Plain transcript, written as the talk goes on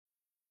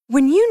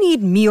When you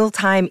need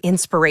mealtime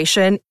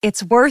inspiration,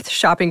 it's worth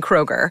shopping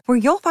Kroger, where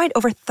you'll find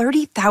over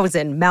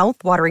 30,000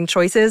 mouth-watering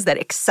choices that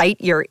excite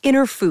your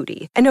inner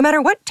foodie. And no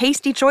matter what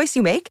tasty choice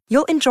you make,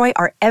 you'll enjoy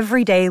our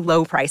everyday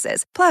low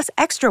prices, plus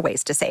extra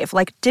ways to save,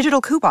 like digital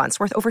coupons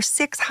worth over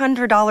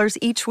 $600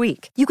 each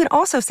week. You can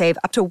also save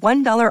up to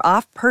 $1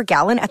 off per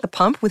gallon at the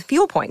pump with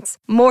fuel points.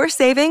 More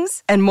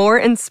savings and more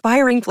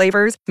inspiring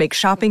flavors make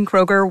shopping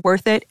Kroger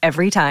worth it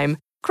every time.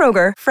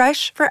 Kroger,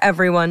 fresh for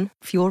everyone.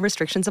 Fuel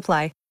restrictions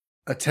apply.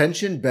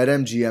 Attention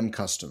BetMGM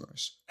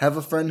customers. Have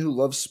a friend who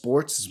loves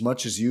sports as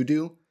much as you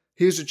do?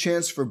 Here's a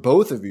chance for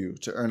both of you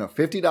to earn a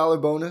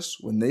 $50 bonus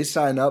when they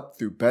sign up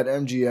through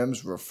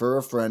BetMGM's Refer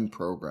a Friend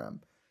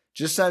program.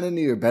 Just sign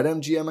into your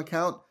BetMGM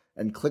account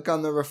and click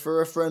on the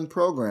Refer a Friend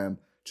program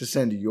to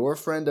send your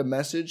friend a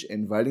message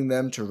inviting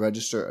them to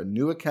register a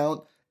new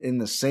account in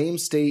the same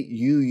state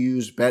you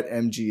use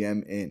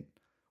BetMGM in.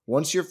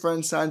 Once your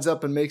friend signs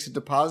up and makes a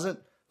deposit,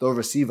 they'll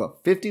receive a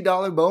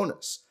 $50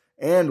 bonus.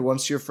 And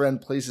once your friend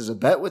places a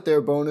bet with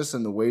their bonus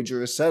and the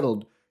wager is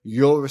settled,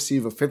 you'll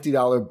receive a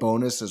 $50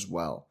 bonus as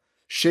well.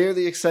 Share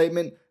the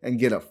excitement and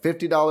get a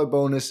 $50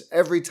 bonus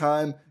every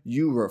time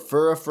you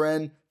refer a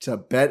friend to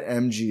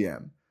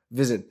BetMGM.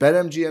 Visit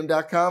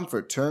BetMGM.com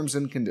for terms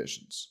and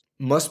conditions.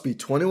 Must be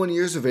 21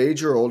 years of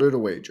age or older to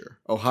wager.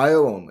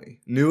 Ohio only.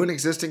 New and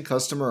existing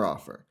customer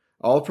offer.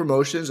 All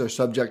promotions are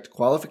subject to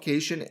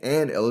qualification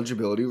and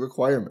eligibility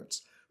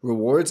requirements.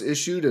 Rewards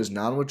issued as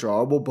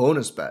non-withdrawable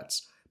bonus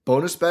bets.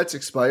 Bonus bets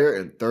expire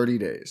in 30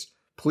 days.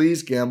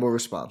 Please gamble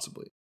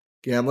responsibly.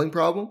 Gambling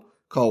problem?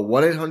 Call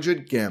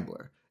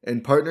 1-800-GAMBLER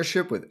in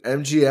partnership with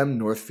MGM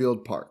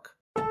Northfield Park.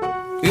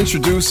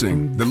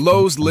 Introducing the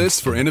Lowe's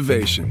List for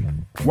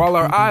Innovation. While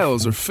our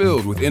aisles are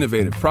filled with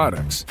innovative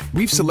products,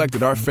 we've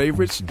selected our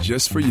favorites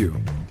just for you.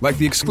 Like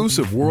the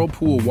exclusive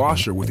Whirlpool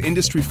washer with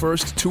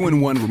industry-first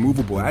 2-in-1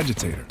 removable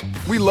agitator.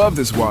 We love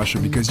this washer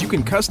because you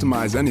can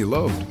customize any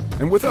load.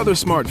 And with other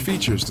smart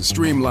features to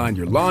streamline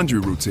your laundry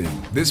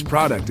routine, this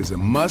product is a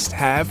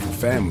must-have for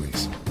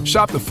families.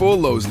 Shop the full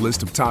Lowe's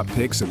list of top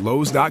picks at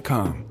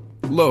Lowe's.com.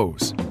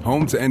 Lowe's,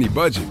 home to any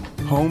budget,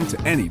 home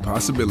to any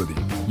possibility.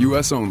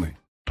 U.S. only.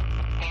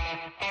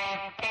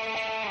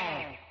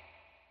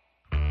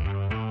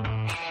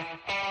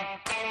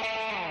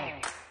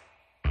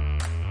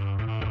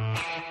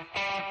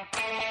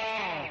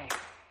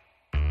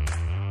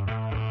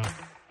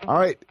 All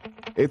right,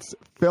 it's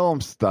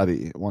film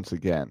study once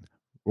again.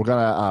 We're going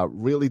to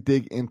really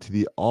dig into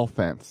the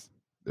offense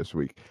this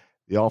week.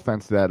 The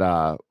offense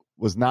that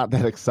was not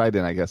that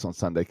exciting, I guess, on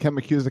Sunday. Ken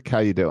McCusick, how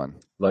you doing?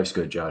 Life's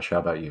good, Josh. How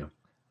about you?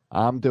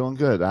 I'm doing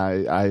good.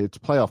 It's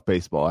playoff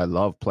baseball. I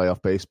love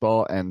playoff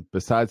baseball. And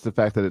besides the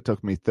fact that it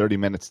took me 30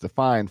 minutes to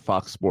find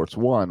Fox Sports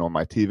 1 on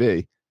my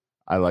TV,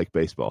 I like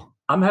baseball.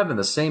 I'm having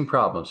the same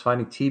problems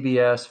finding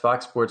TBS,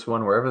 Fox Sports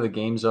 1, wherever the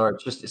games are.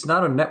 It's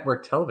not on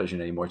network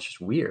television anymore. It's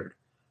just weird.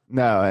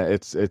 No,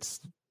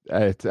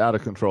 it's out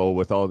of control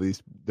with all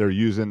these. They're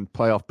using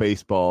playoff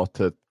baseball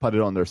to put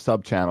it on their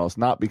sub channels,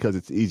 not because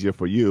it's easier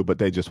for you, but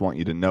they just want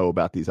you to know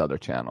about these other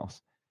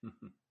channels.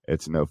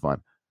 It's no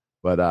fun.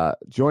 But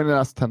joining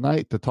us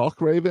tonight to talk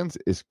Ravens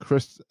is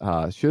Chris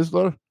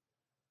Schisler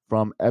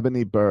from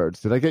Ebony Birds.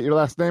 Did I get your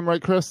last name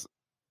right, Chris?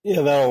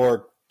 Yeah, that'll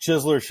work.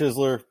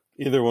 Schisler.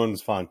 Either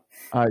one's fine.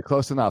 All right,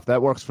 close enough.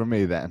 That works for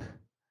me then.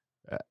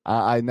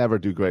 I never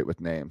do great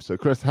with names. So,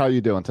 Chris, how are you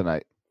doing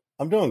tonight?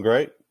 I'm doing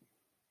great.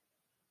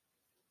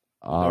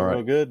 All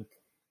right. Good.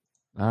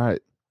 All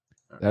right.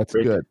 That's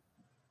great. Good.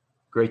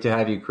 Great to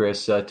have you,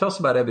 Chris. Tell us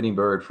about Ebony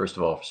Bird, first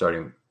of all, for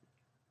starting.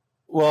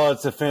 Well,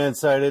 it's a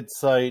fan-sided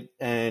site,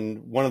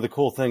 and one of the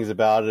cool things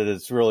about it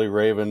is really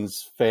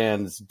Ravens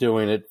fans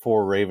doing it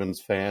for Ravens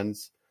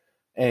fans.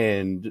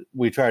 And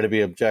we try to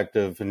be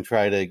objective and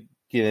try to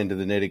get into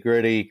the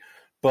nitty-gritty.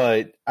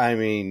 But, I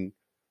mean,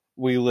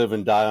 we live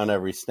and die on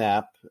every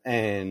snap,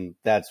 and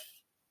that's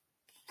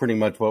pretty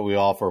much what we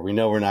offer. We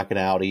know we're not going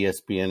to out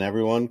ESPN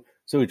everyone,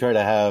 so we try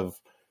to have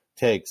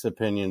takes,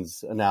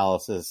 opinions,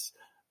 analysis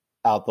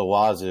out the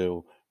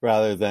wazoo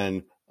rather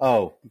than,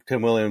 oh,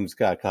 Tim Williams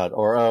got cut,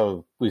 or,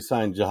 oh, we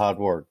signed Jihad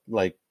Ward.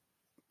 Like,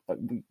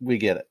 we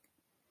get it.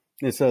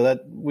 And so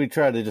that we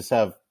try to just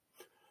have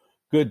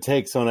good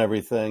takes on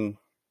everything,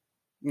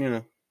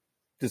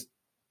 just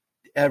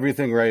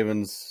everything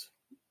Ravens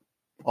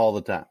all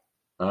the time.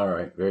 All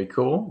right. Very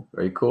cool.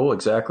 Very cool.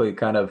 Exactly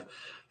kind of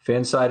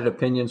fan-sided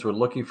opinions we're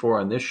looking for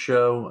on this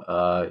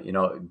show.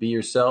 Be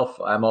yourself.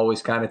 I'm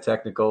always kind of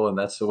technical, and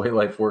that's the way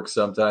life works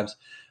sometimes.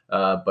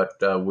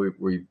 But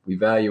we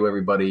value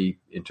everybody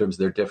in terms of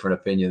their different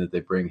opinion that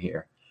they bring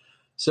here.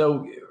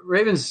 So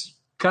Ravens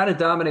kind of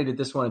dominated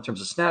this one in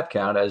terms of snap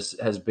count, as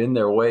has been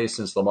their way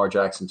since Lamar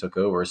Jackson took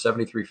over,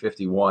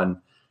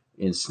 73-51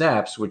 in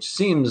snaps, which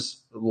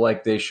seems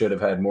like they should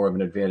have had more of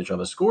an advantage on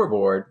the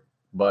scoreboard,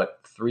 but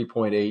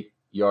 3.8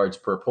 yards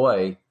per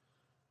play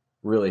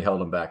really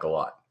held them back a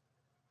lot.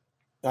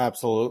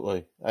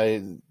 Absolutely.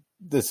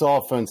 This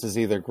offense is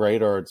either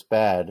great or it's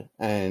bad.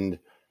 And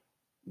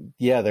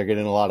yeah, they're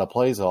getting a lot of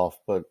plays off,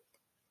 but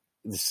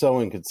it's so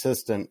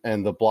inconsistent,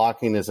 and the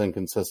blocking is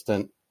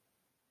inconsistent.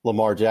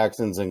 Lamar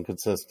Jackson's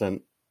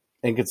inconsistent.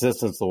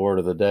 Inconsistent's the word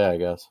of the day, I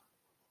guess.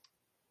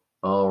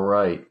 All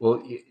right. Well,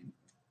 in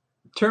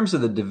terms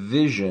of the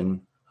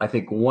division, I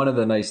think one of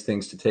the nice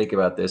things to take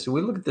about this,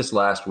 we looked at this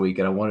last week,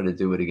 and I wanted to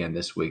do it again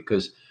this week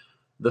because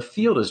the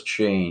field has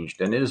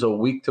changed, and it is a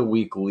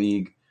week-to-week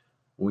league,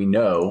 we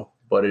know,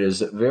 but it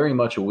is very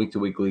much a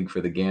week-to-week league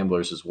for the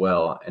gamblers as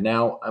well. And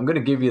now I'm going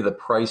to give you the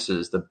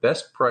prices, the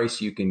best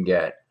price you can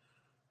get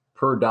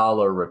per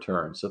dollar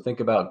return. So think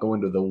about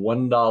going to the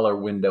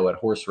 $1 window at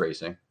horse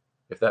racing,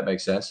 if that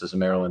makes sense as a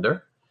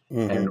Marylander,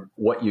 and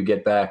what you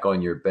get back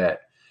on your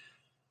bet.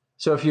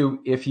 So if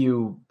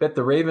you bet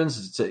the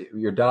Ravens,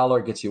 your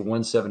dollar gets you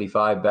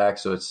 $1.75 back,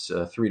 so it's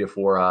 3 to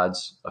 4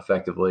 odds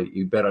effectively.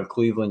 You bet on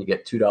Cleveland, you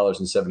get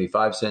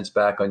 $2.75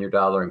 back on your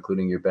dollar,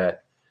 including your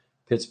bet.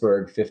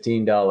 Pittsburgh,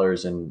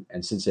 $15,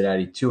 and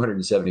Cincinnati,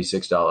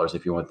 $276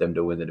 if you want them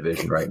to win the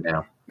division right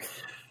now.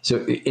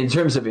 So in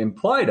terms of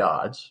implied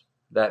odds,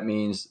 that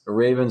means the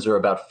Ravens are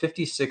about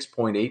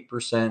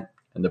 56.8%,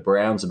 and the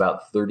Browns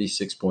about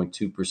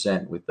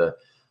 36.2%, with the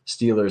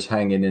Steelers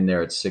hanging in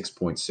there at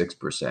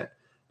 6.6%.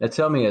 Now,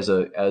 tell me, as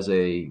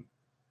a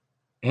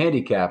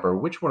handicapper,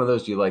 which one of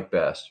those do you like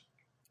best?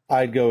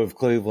 I'd go with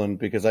Cleveland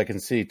because I can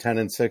see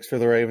 10-6 for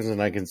the Ravens,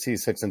 and I can see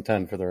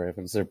 6-10 for the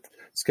Ravens. Their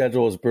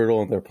schedule is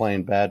brutal, and they're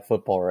playing bad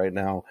football right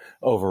now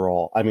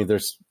overall. I mean,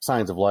 there's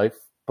signs of life,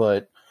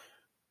 but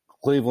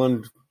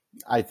Cleveland,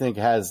 I think,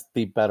 has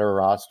the better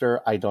roster.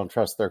 I don't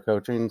trust their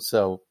coaching,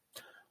 so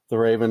the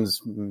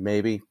Ravens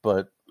maybe,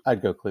 but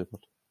I'd go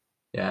Cleveland.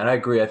 Yeah, and I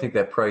agree. I think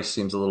that price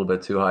seems a little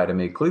bit too high to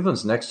me.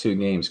 Cleveland's next 2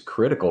 games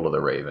critical to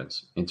the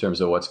Ravens in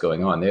terms of what's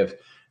going on. They have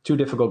 2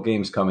 difficult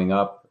games coming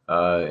up.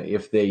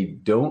 If they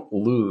don't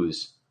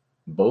lose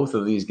both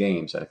of these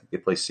games, I think they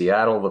play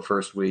Seattle the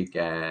first week,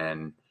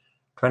 and I'm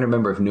trying to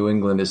remember if New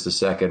England is the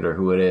second or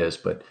who it is,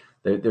 but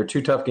their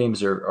 2 tough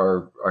games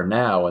are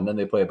now, and then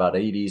they play about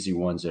 8 easy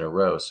ones in a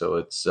row. So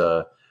it's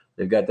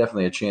they've got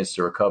definitely a chance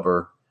to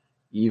recover,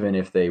 even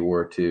if they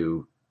were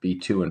to be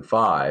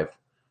 2-5.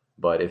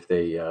 But if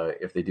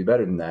they do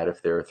better than that,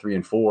 if they're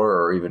 3-4,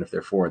 or even if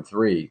they're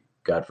 4-3,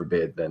 God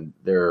forbid, then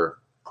they're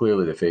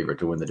clearly the favorite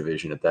to win the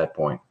division at that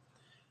point.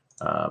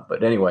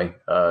 But anyway,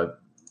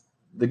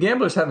 the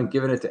gamblers haven't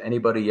given it to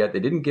anybody yet. They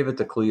didn't give it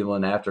to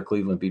Cleveland after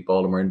Cleveland beat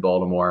Baltimore in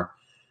Baltimore,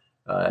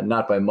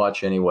 not by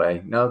much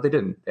anyway. No, they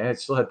didn't. They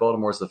still had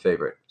Baltimore as the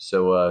favorite.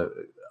 So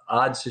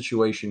odd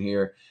situation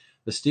here.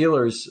 The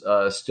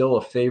Steelers still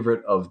a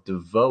favorite of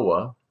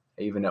DeVoa,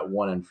 even at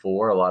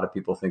 1-4. A lot of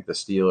people think the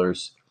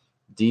Steelers'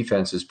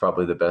 defense is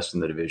probably the best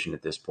in the division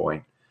at this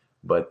point.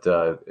 But,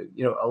 a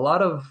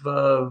lot of,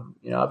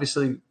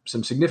 obviously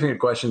some significant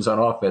questions on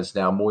offense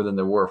now, more than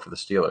there were for the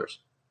Steelers.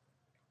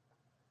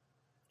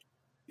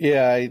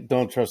 Yeah, I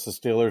don't trust the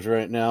Steelers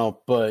right now,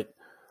 but,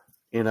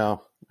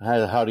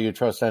 how do you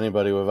trust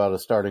anybody without a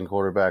starting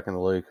quarterback in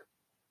the league?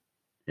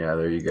 Yeah,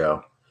 there you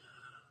go.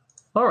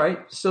 All right,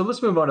 so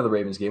let's move on to the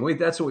Ravens game.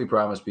 That's what we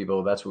promised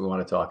people. That's what we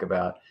want to talk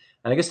about.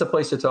 And I guess the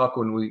place to talk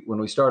when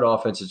we start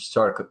offense is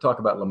to talk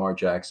about Lamar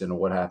Jackson and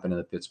what happened in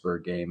the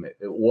Pittsburgh game.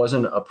 It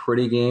wasn't a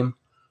pretty game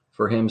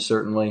for him,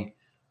 certainly.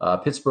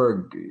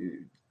 Pittsburgh,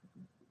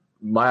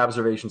 my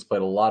observations,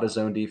 played a lot of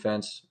zone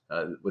defense,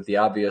 with the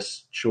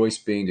obvious choice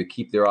being to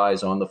keep their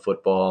eyes on the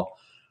football.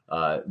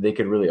 They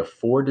could really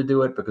afford to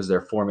do it because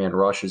their 4-man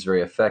rush is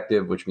very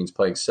effective, which means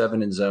playing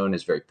 7 in zone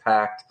is very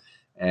packed,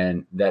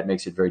 and that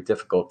makes it very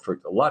difficult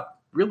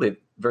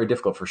very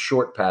difficult for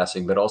short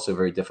passing, but also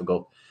very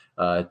difficult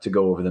to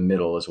go over the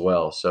middle as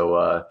well.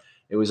 So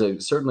it was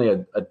certainly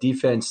a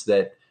defense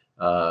that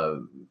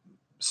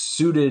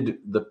suited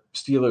the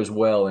Steelers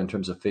well in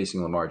terms of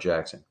facing Lamar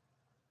Jackson.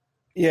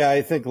 Yeah,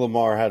 I think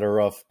Lamar had a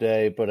rough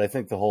day, but I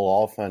think the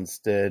whole offense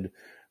did.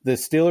 The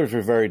Steelers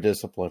were very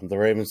disciplined. The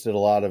Ravens did a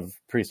lot of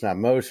pre-snap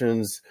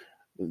motions.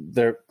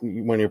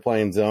 When you're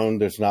playing zone,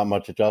 there's not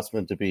much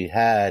adjustment to be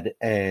had,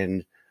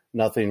 and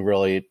nothing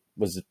really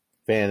was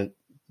there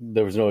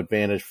was no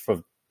advantage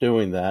for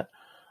doing that.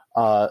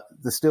 The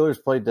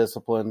Steelers played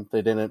disciplined.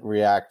 They didn't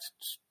react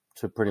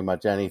to pretty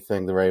much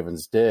anything the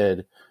Ravens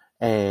did,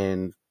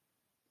 and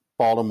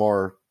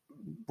Baltimore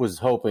was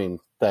hoping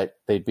that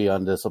they'd be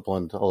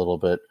undisciplined a little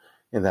bit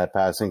in that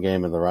passing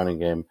game and the running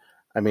game.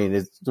 I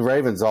mean, the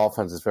Ravens'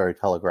 offense is very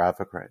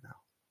telegraphic right now.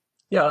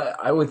 Yeah,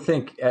 I would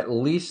think at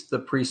least the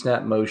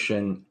pre-snap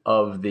motion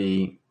of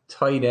the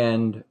tight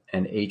end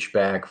and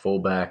H-back,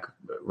 fullback,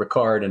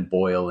 Ricard and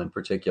Boyle in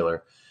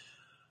particular,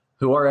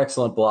 who are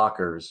excellent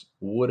blockers,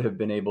 would have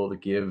been able to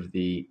give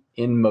the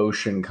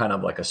in-motion kind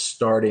of like a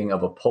starting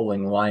of a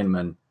pulling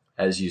lineman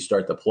as you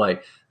start the play.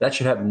 That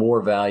should have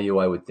more value,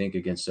 I would think,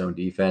 against zone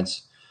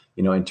defense.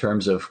 In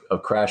terms of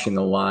crashing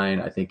the line,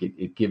 I think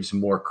it gives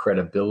more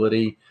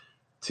credibility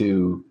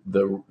to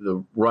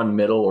the run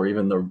middle, or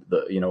even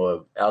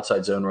the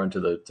outside zone run to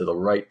the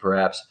right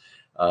perhaps,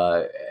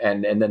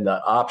 and then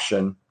the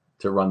option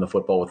to run the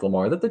football with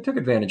Lamar that they took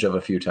advantage of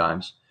a few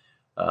times.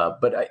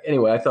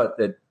 Anyway, I thought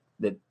that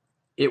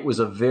it was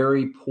a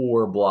very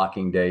poor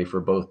blocking day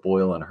for both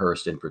Boyle and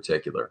Hurst in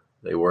particular.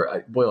 They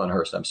were Boyle and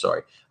Hurst. I'm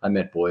sorry, I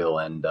meant Boyle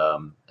and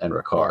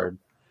Ricard.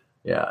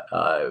 Yeah,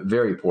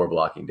 very poor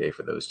blocking day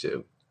for those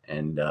two.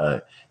 And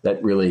that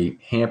really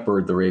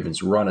hampered the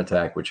Ravens' run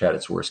attack, which had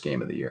its worst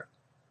game of the year.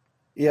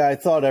 Yeah, I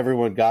thought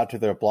everyone got to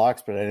their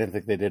blocks, but I didn't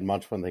think they did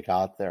much when they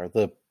got there.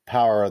 The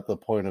power at the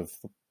point of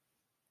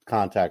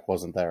contact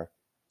wasn't there.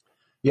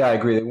 Yeah, I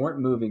agree. They weren't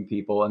moving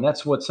people, and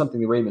that's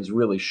something the Ravens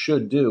really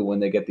should do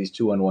when they get these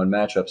 2-on-1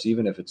 matchups,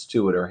 even if it's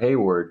Tuitt or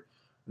Hayward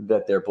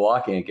that they're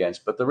blocking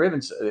against. But the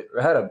Ravens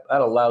had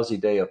a lousy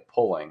day of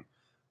pulling.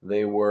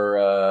 They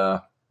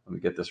were, let me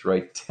get this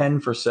right, 10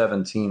 for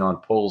 17 on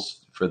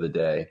pulls for the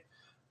day.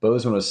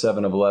 Bozeman was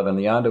 7 of 11.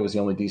 Leondo was the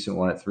only decent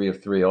one at 3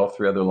 of 3. All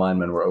three other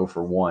linemen were 0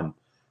 for 1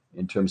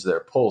 in terms of their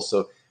pulls.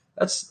 So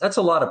that's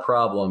a lot of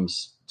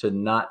problems to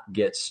not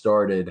get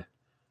started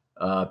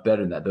better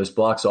than that. Those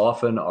blocks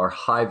often are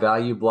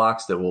high-value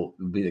blocks that will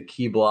be the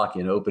key block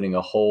in opening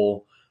a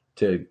hole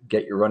to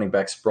get your running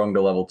back sprung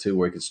to level 2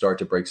 where he can start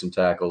to break some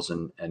tackles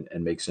and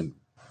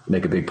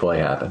make a big play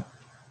happen.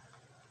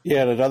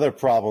 Yeah, and another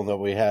problem that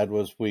we had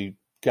was we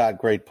got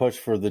great push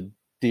for the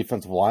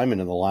defensive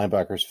linemen and the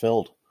linebackers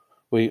filled.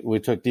 We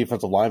took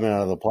defensive linemen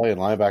out of the play and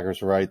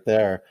linebackers were right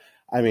there.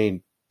 I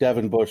mean,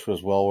 Devin Bush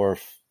was well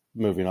worth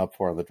moving up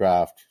for in the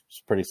draft. It's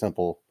pretty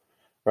simple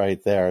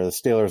right there. The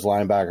Steelers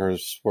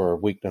linebackers were a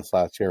weakness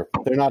last year.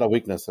 They're not a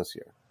weakness this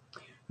year.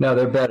 No,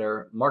 they're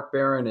better. Mark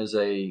Barron is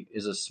a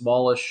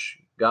smallish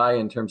guy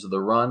in terms of the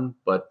run,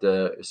 but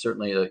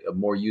certainly a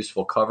more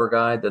useful cover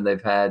guy than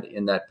they've had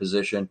in that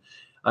position.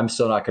 I'm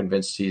still not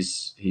convinced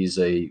he's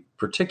a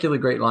particularly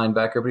great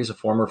linebacker, but he's a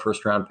former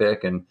first-round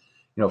pick and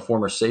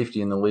former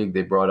safety in the league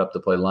they brought up to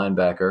play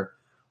linebacker.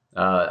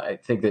 I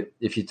think that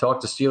if you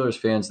talk to Steelers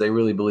fans, they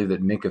really believe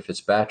that Minkah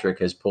Fitzpatrick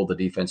has pulled the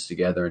defense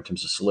together in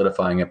terms of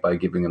solidifying it by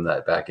giving them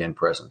that back-end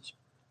presence.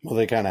 Well,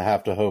 they kind of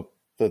have to hope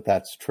that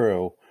that's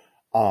true.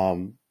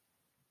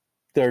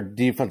 Their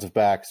defensive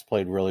backs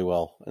played really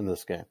well in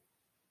this game.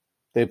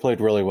 They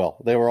played really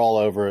well. They were all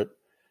over it.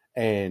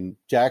 And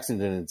Jackson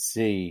didn't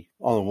see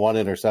on one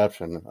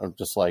interception. I'm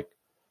just like,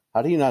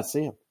 how do you not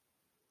see him?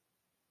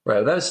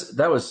 Right.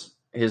 That was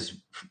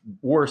his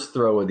worst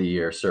throw of the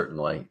year,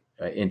 certainly,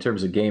 in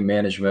terms of game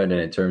management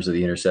and in terms of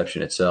the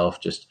interception itself.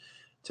 Just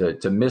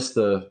to miss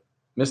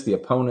the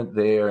opponent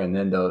there, and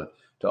then to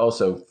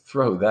also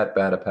throw that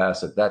bad a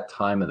pass at that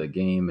time of the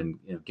game, and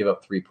give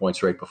up 3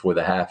 points right before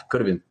the half.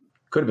 Could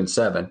have been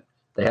 7.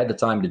 They had the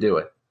time to do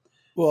it.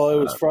 Well, it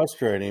was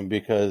frustrating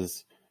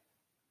because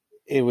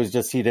it was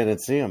just he didn't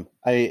see him.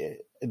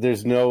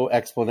 There's no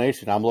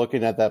explanation. I'm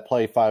looking at that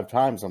play 5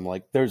 times. I'm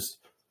like, there's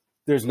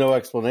no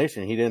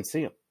explanation. He didn't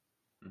see him.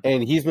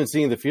 And he's been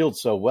seeing the field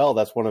so well.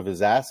 That's one of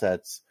his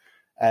assets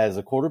as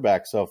a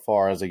quarterback so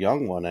far, as a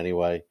young one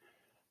anyway.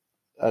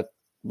 It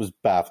was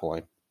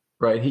baffling.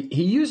 Right.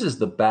 He uses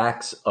the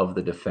backs of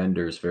the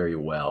defenders very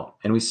well.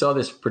 And we saw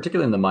this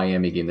particularly in the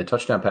Miami game. The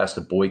touchdown pass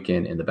to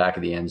Boykin in the back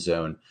of the end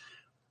zone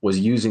was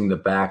using the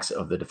backs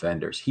of the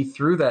defenders. He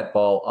threw that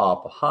ball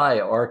up, high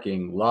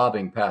arcing,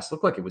 lobbing pass.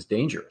 Looked like it was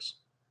dangerous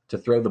to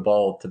throw the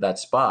ball to that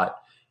spot,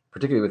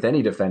 particularly with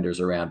any defenders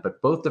around.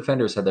 But both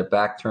defenders had their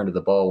back turned to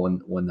the ball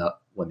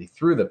when they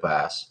threw the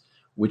pass,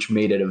 which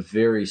made it a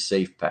very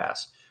safe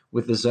pass.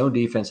 With the zone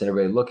defense and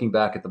everybody looking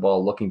back at the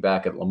ball, looking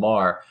back at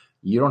Lamar,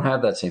 you don't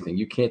have that same thing.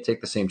 You can't take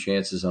the same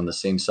chances on the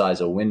same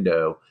size of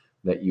window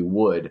that you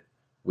would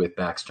with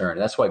backs turned.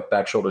 That's why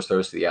back shoulders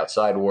throws to the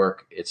outside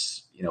work.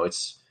 It's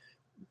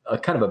a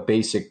kind of a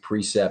basic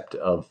precept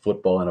of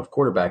football and of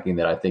quarterbacking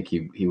that I think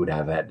he would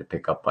have had to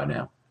pick up by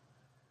now.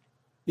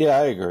 Yeah,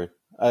 I agree.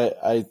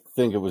 I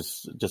think it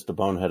was just a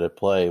boneheaded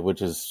play,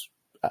 which is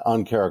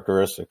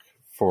uncharacteristic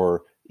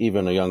for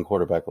even a young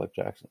quarterback like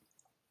Jackson.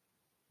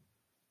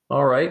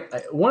 All right.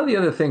 One of the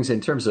other things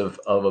in terms of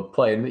a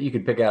play, and you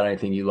can pick out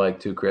anything you like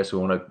too, Chris. We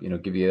want to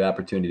give you the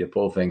opportunity to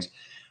pull things.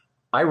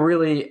 I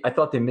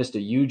thought they missed a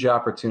huge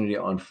opportunity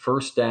on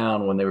first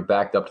down when they were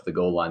backed up to the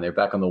goal line. They were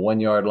back on the 1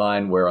 yard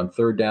line, where on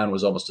third down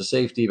was almost a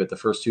safety, but the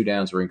first 2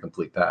 downs were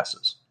incomplete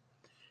passes.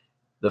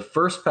 The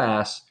first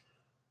pass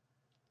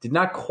did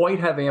not quite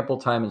have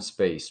ample time and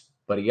space,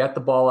 but he got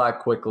the ball out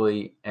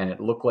quickly, and it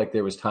looked like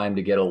there was time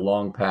to get a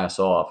long pass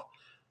off.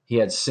 He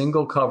had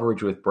single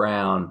coverage with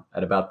Brown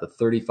at about the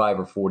 35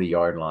 or 40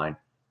 yard line.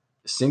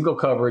 Single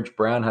coverage,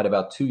 Brown had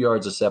about 2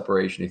 yards of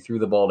separation. He threw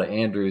the ball to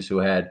Andrews, who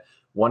had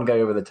one guy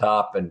over the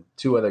top and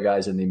 2 other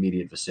guys in the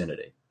immediate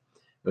vicinity.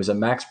 It was a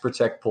max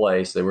protect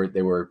play, so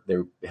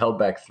they held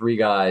back 3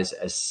 guys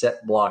as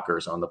set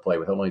blockers on the play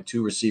with only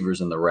 2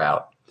 receivers in the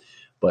route.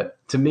 But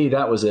to me,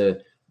 that was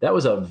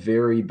a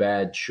very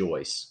bad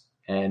choice,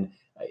 and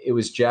it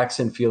was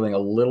Jackson feeling a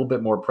little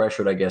bit more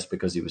pressured, I guess,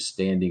 because he was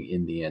standing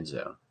in the end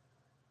zone.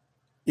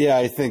 Yeah,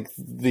 I think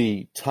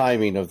the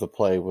timing of the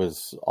play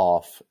was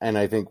off, and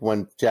I think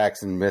when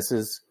Jackson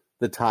misses,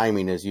 the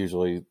timing is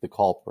usually the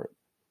culprit.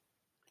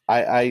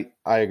 I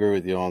agree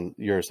with you on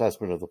your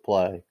assessment of the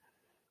play.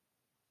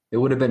 It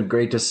would have been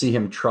great to see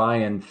him try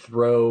and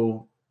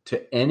throw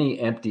to any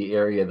empty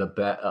area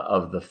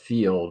of the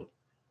field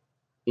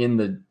in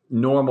the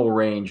normal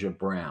range of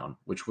Brown,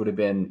 which would have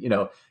been,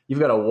 you've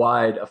got a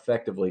wide,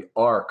 effectively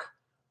arc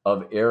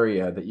of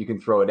area that you can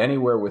throw it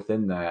anywhere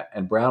within that,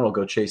 and Brown will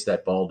go chase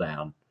that ball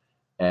down,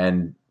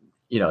 and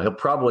he'll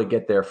probably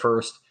get there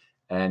first.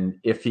 And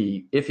if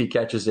he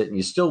catches it and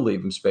you still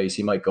leave him space,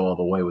 he might go all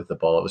the way with the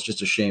ball. It was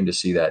just a shame to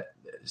see that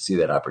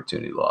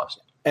opportunity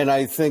lost. And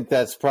I think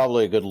that's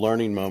probably a good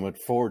learning moment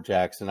for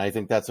Jackson. I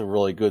think that's a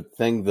really good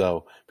thing,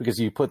 though, because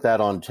you put that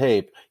on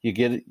tape, you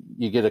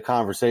get a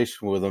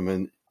conversation with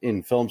him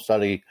in film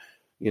study,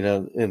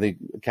 in the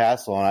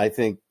castle, and I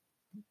think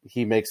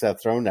he makes that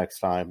throw next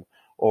time,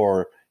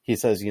 or he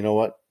says, you know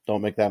what,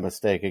 don't make that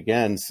mistake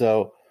again.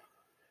 So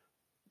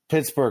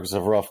Pittsburgh's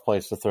a rough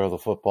place to throw the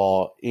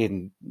football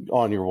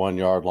on your 1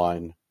 yard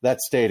line.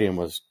 That stadium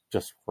was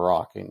just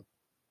rocking.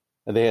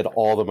 And they had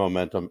all the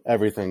momentum.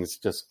 Everything's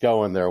just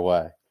going their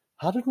way.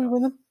 How did we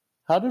win them?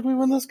 How did we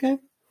win this game?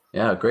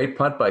 Yeah, great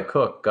punt by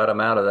Cook. Got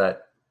him out of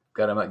that.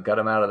 Got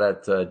him out of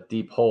that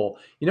deep hole.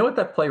 You know what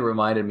that play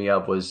reminded me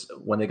of was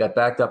when they got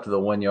backed up to the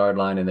 1 yard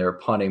line and they were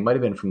punting. Might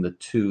have been from the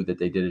 2 that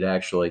they did it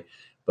actually,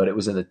 but it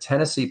was in the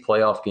Tennessee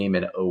playoff game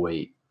in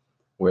 2008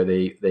 where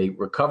they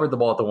recovered the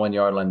ball at the 1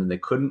 yard line and they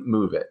couldn't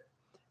move it.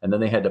 And then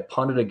they had to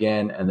punt it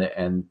again,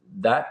 and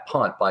that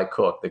punt by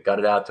Cook that got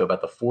it out to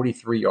about the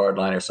 43-yard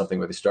line or something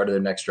where they started their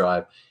next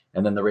drive,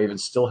 and then the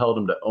Ravens still held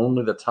them to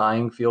only the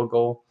tying field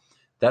goal.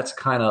 That's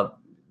kind of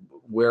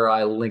where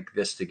I link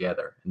this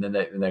together. And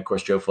then of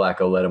course, Joe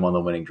Flacco led him on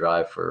the winning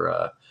drive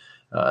for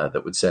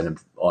that would send him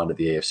on to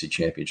the AFC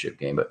Championship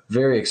game. But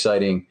very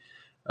exciting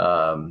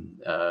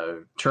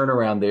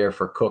turnaround there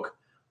for Cook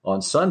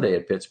on Sunday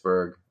at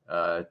Pittsburgh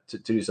to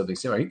do something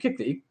similar.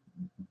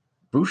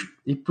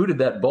 He booted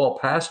that ball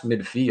past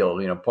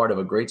midfield, part of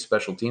a great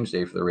special teams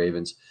day for the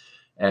Ravens.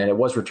 And it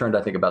was returned,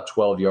 I think, about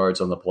 12 yards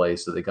on the play,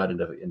 so they got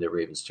into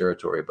Ravens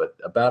territory, but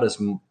about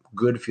as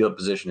good field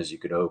position as you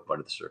could hope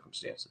under the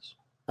circumstances.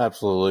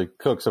 Absolutely.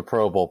 Cook's a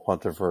Pro Bowl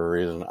punter for a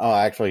reason. Oh,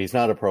 actually, he's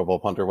not a Pro Bowl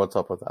punter. What's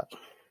up with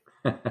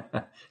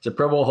that? It's a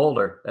Pro Bowl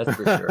holder, that's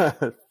for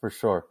sure. For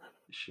sure.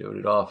 Showed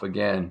it off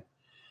again.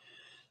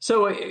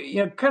 So,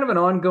 kind of an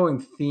ongoing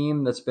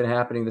theme that's been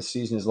happening this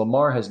season is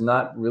Lamar has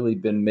not really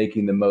been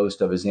making the most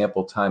of his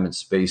ample time and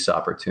space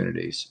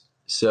opportunities.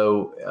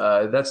 So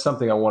that's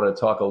something I want to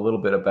talk a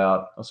little bit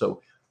about.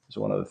 Also, there's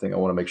one other thing I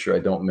want to make sure I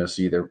don't miss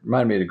either.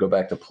 Remind me to go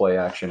back to play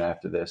action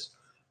after this.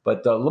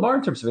 But Lamar,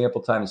 in terms of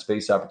ample time and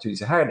space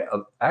opportunities, had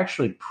an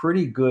actually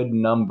pretty good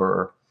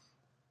number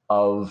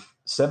of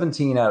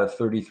 17 out of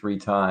 33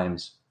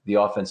 times the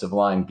offensive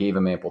line gave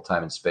him ample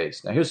time and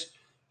space. Now,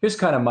 here's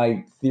kind of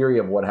my theory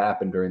of what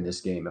happened during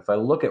this game. If I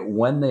look at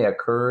when they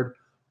occurred,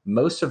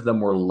 most of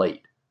them were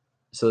late.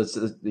 So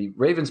the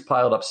Ravens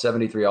piled up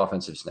 73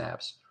 offensive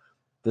snaps.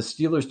 The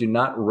Steelers do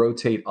not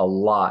rotate a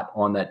lot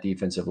on that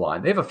defensive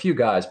line. They have a few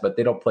guys, but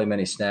they don't play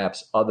many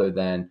snaps other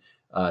than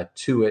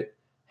Tuitt,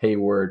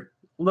 Hayward,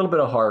 a little bit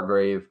of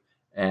Hargrave,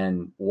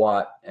 and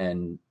Watt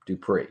and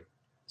Dupree.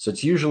 So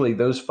it's usually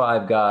those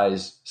 5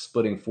 guys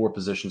splitting 4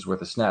 positions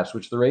worth of snaps,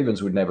 which the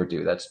Ravens would never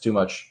do. That's too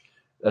much.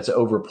 That's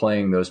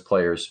overplaying those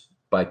players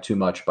by too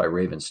much by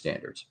Ravens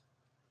standards.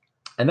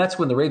 And that's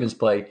when the Ravens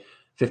play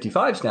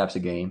 55 snaps a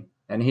game,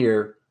 and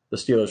here the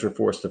Steelers were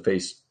forced to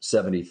face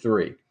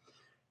 73.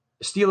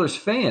 Steelers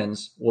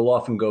fans will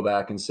often go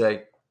back and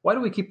say, why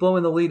do we keep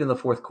blowing the lead in the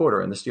fourth quarter?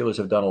 And the Steelers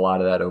have done a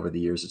lot of that over the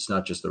years. It's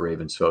not just the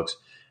Ravens, folks.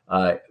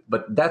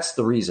 But that's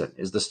the reason,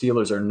 is the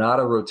Steelers are not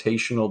a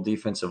rotational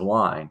defensive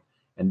line,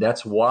 and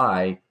that's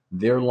why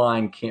their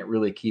line can't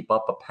really keep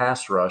up a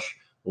pass rush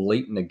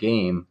late in the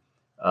game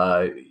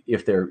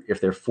if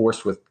they're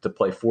forced to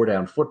play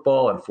 4-down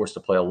football and forced to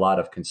play a lot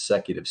of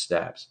consecutive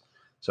snaps.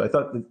 So I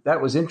thought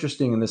that was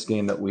interesting in this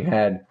game that we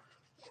had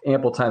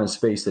ample time and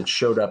space that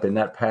showed up in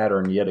that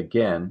pattern yet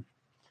again.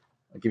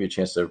 I'll give you a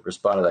chance to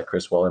respond to that,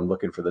 Chris, while I'm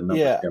looking for the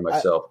numbers here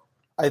myself.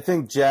 I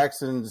think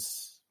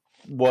Jackson's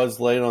was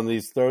late on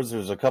these throws.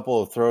 There's a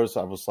couple of throws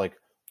I was like,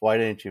 why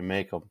didn't you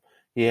make them?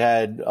 He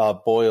had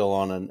Boyle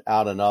on an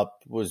out and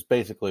up, was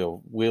basically a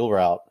wheel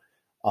route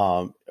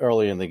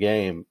early in the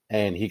game,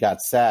 and he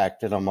got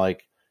sacked. And I'm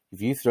like,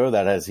 if you throw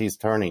that as he's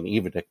turning,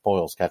 even Dick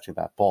Boyle's catching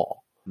that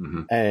ball.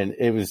 Mm-hmm. And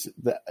it was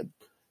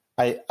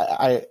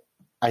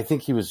I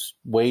think he was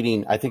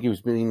waiting. I think he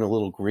was being a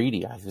little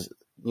greedy.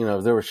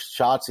 There were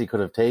shots he could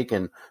have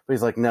taken, but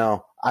he's like,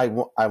 no, I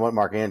want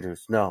Mark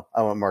Andrews. No,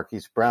 I want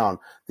Marquise Brown.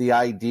 The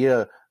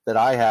idea that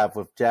I have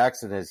with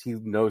Jackson is he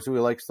knows who he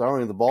likes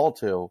throwing the ball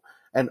to.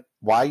 And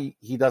why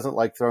he doesn't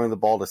like throwing the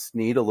ball to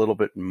Snead a little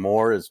bit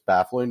more is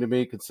baffling to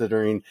me,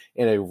 considering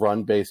in a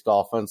run-based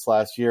offense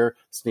last year,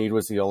 Snead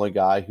was the only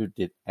guy who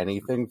did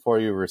anything for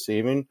you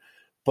receiving.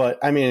 But,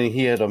 I mean,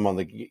 he hit him on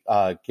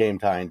the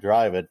game-tying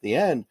drive at the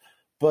end.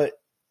 But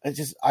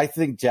I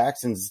think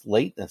Jackson's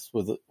lateness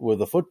with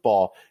the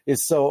football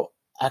is so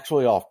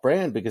actually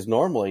off-brand, because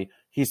normally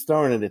he's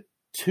throwing it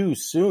too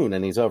soon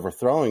and he's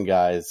overthrowing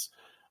guys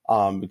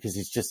because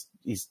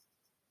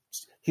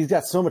he's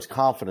got so much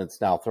confidence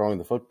now throwing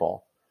the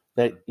football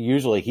that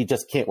usually he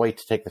just can't wait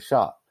to take the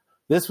shot.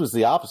 This was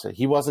the opposite.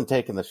 He wasn't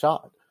taking the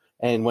shot.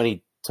 And when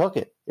he took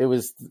it, it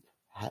was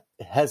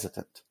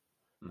hesitant.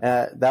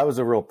 That was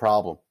a real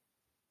problem.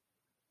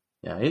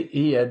 Yeah,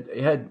 he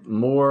had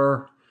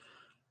more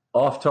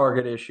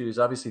off-target issues.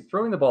 Obviously,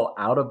 throwing the ball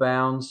out of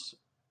bounds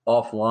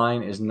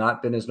offline has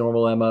not been his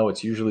normal MO.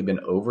 It's usually been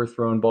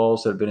overthrown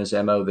balls that have been his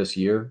MO this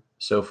year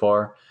so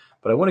far.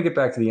 But I want to get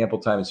back to the ample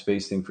time and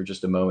space thing for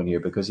just a moment here,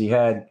 because he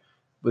had,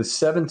 with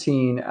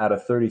 17 out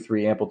of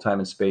 33 ample time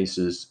and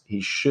spaces,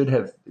 he should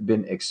have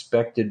been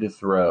expected to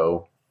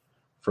throw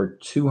for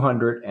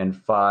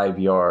 205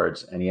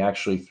 yards, and he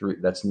actually threw,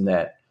 that's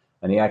net,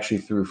 and he actually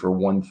threw for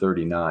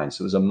 139.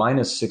 So it was a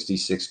minus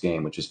 66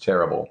 game, which is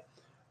terrible.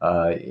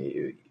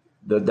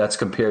 That's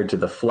compared to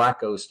the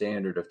Flacco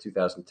standard of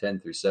 2010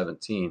 through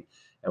 17.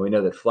 And we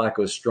know that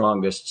Flacco's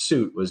strongest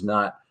suit was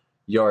not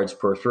yards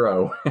per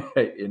throw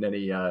in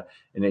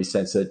any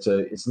sense.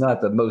 That it's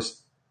not the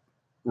most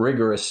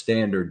rigorous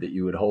standard that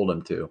you would hold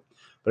him to.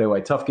 But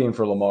anyway, tough game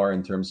for Lamar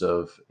in terms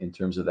of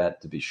that,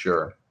 to be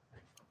sure.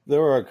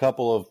 There were a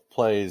couple of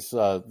plays,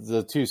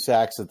 the 2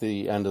 sacks at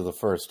the end of the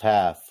first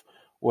half,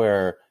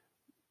 where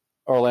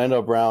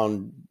Orlando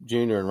Brown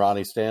Jr. and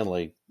Ronnie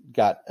Stanley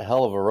got a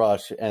hell of a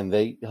rush, and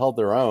they held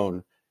their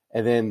own.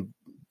 And then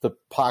the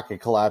pocket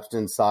collapsed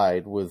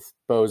inside with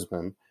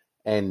Bozeman,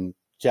 and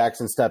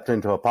Jackson stepped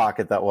into a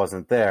pocket that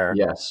wasn't there.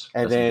 Yes,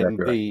 and then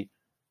exactly right.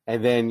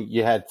 And then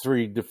you had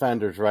 3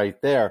 defenders right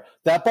there.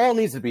 That ball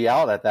needs to be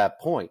out at that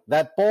point.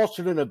 That ball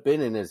shouldn't have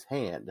been in his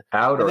hand.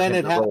 Out, or then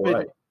it happened.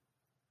 Right.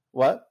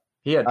 What?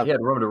 He had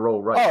room to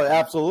roll right. Oh,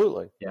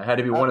 absolutely. Yeah, it had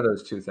to be one of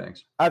those 2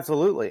 things.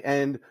 Absolutely.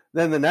 And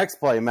then the next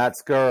play, Matt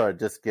Skura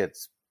just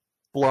gets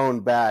blown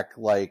back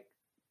like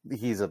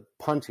he's a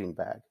punching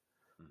bag.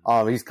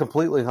 He's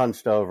completely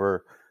hunched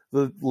over.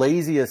 The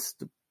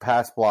laziest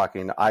pass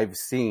blocking I've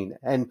seen,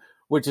 and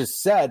which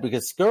is sad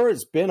because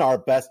Skura's been our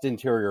best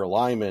interior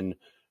lineman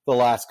the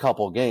last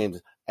couple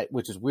games,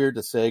 which is weird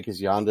to say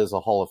because Yonda's a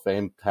Hall of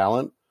Fame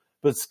talent.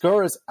 But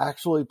Skura's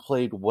actually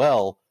played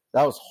well.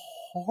 That was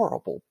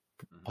horrible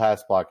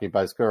pass blocking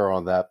by Skura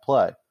on that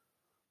play.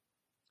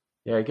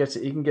 Yeah,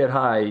 he can get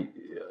high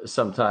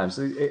sometimes.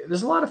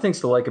 There's a lot of things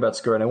to like about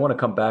Skura, and I want to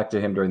come back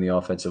to him during the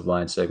offensive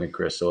line segment,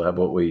 Chris. So have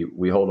what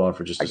we hold on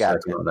for just a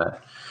second on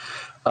that.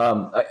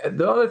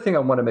 The other thing I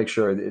want to make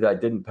sure that I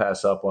didn't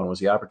pass up on was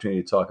the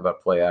opportunity to talk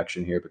about play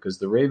action here, because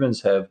the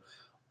Ravens have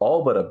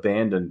all but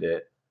abandoned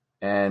it.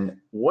 And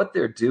what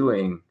they're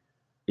doing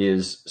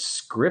is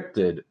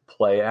scripted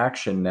play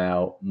action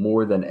now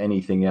more than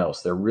anything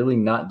else. They're really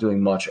not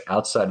doing much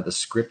outside of the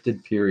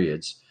scripted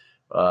periods,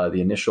 the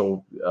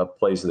initial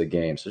plays of the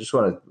game. So I just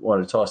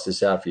want to toss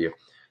this out for you.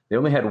 They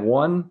only had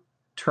one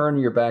turn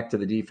your back to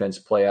the defense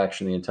play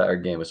action the entire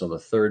game. It was on the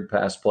 3rd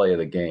pass play of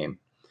the game.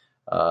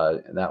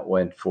 And that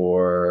went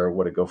for, a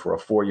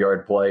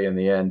 4-yard play in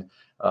the end.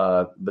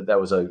 But that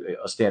was a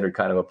standard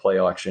kind of a play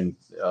action,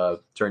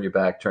 turn your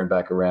back, turn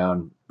back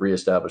around,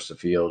 reestablish the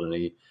field. And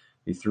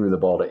he threw the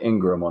ball to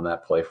Ingram on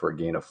that play for a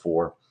gain of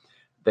 4.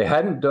 They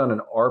hadn't done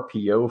an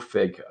RPO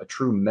fake, a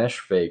true mesh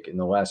fake, in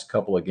the last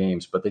couple of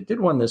games, but they did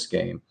one this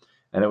game.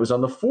 And it was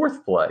on the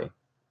 4th play,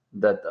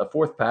 a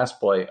 4th pass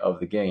play of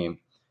the game.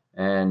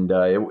 And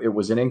it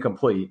was an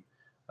incomplete,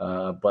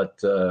 but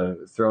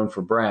thrown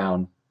for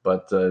Brown.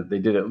 But they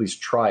did at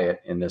least try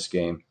it in this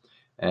game,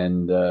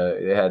 and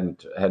they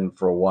hadn't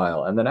for a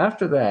while. And then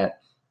after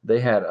that, they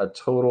had a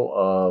total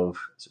of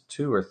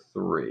 2 or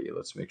 3.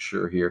 Let's make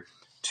sure here.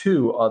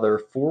 2 other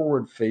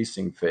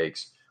forward-facing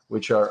fakes,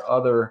 which are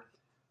other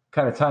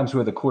kind of times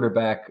where the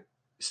quarterback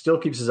still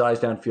keeps his eyes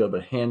downfield,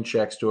 but hand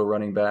checks to a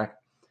running back.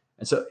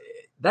 And so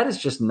that is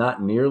just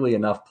not nearly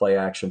enough play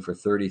action for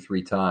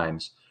 33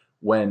 times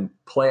when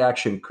play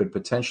action could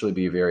potentially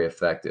be very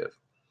effective.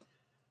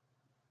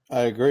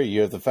 I agree.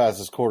 You have the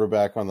fastest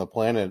quarterback on the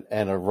planet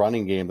and a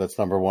running game that's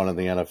number 1 in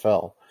the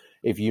NFL.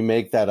 If you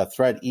make that a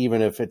threat,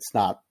 even if it's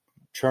not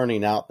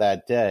churning out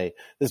that day,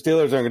 the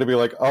Steelers aren't going to be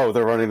like, oh,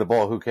 they're running the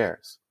ball. Who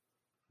cares?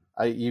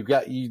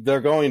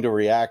 They're going to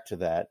react to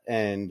that.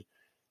 And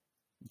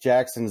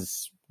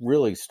Jackson's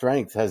really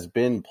strength has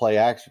been play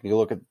action. You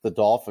look at the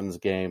Dolphins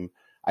game.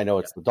 I know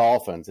it's the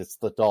Dolphins. It's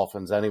the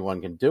Dolphins.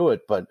 Anyone can do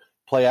it, but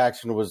play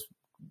action was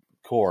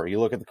core. You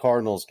look at the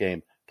Cardinals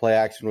game. Play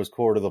action was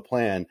core to the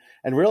plan.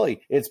 And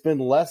really, it's been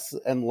less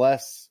and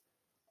less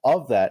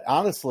of that.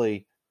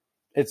 Honestly,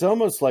 it's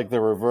almost like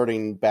they're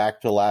reverting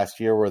back to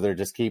last year where they're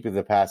just keeping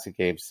the passing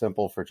game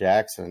simple for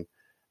Jackson.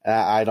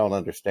 I don't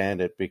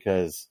understand it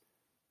because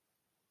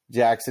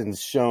Jackson's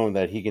shown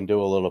that he can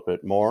do a little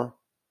bit more.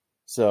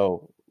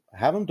 So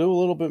have him do a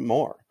little bit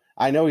more.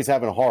 I know he's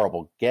having a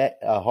horrible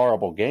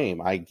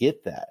game. I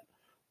get that.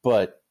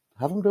 But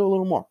have him do a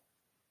little more.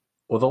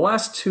 Well, the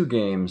last 2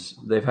 games,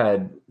 they've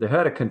had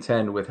to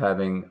contend with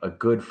having a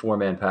good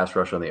 4-man pass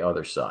rush on the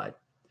other side.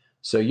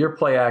 So your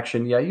play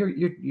action,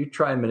 you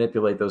try and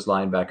manipulate those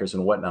linebackers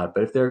and whatnot.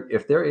 But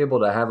if they're able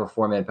to have a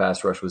 4-man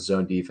pass rush with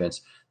zone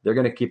defense, they're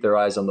going to keep their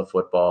eyes on the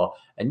football.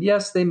 And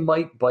yes, they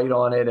might bite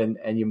on it,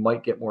 and you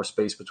might get more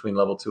space between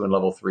level 2 and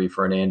level 3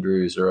 for an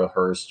Andrews or a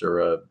Hurst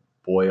or a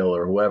Boyle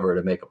or whoever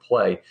to make a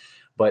play.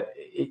 But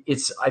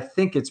I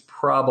think it's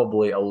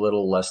probably a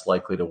little less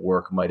likely to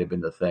work, might have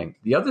been the thing.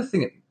 The other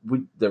thing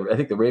I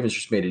think the Ravens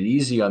just made it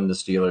easy on the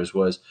Steelers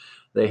was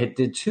They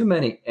did too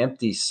many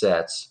empty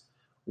sets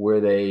where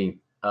they,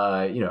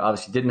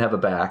 obviously didn't have a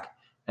back,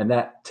 and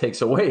that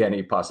takes away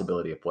any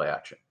possibility of play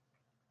action.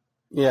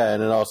 Yeah,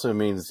 and it also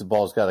means the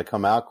ball's got to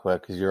come out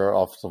quick because your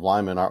offensive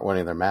linemen aren't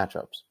winning their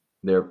matchups.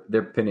 They're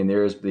pinning their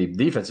ears. The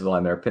defensive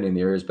linemen are pinning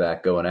their ears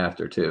back, going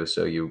after too.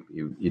 So you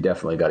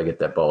definitely got to get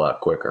that ball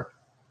out quicker.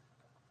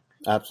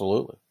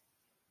 Absolutely.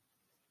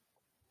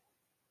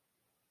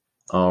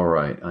 All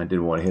right. I did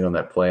want to hit on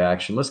that play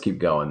action. Let's keep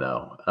going,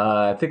 though.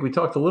 I think we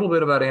talked a little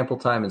bit about ample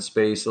time and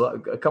space.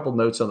 A couple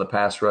notes on the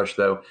pass rush,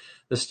 though.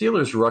 The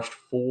Steelers rushed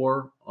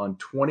 4 on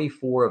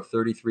 24 of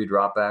 33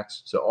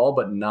 dropbacks. So all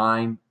but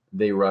 9,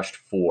 they rushed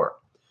 4.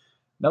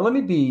 Now, let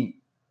me be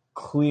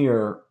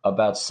clear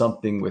about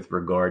something with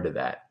regard to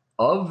that.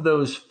 Of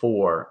those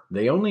 4,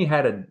 they only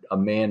had a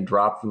man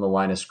drop from the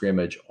line of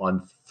scrimmage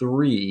on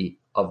 3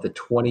 of the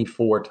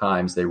 24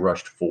 times they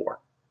rushed 4.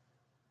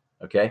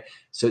 Okay,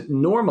 so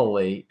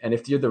normally, and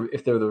if they're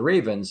the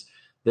Ravens,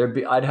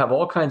 I'd have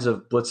all kinds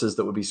of blitzes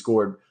that would be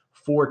scored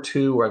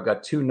 4-2, where I've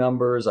got 2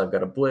 numbers, I've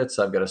got a blitz,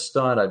 I've got a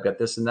stunt, I've got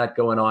this and that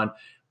going on.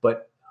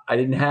 But I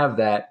didn't have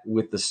that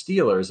with the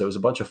Steelers. There was a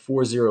bunch of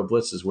 4-0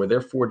 blitzes where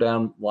their 4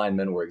 down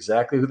linemen were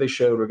exactly who they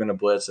showed were going to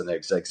blitz, and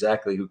that's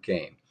exactly who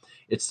came.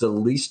 It's the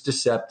least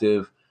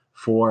deceptive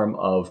form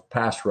of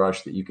pass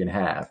rush that you can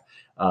have.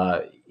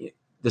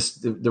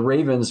 The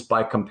Ravens,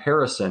 by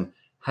comparison,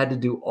 had to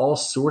do all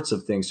sorts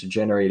of things to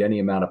generate any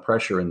amount of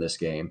pressure in this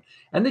game.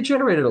 And they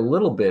generated a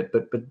little bit,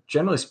 but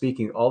generally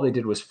speaking, all they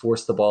did was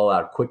force the ball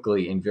out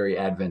quickly in very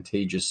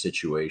advantageous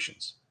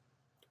situations.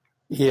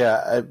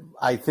 Yeah,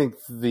 I think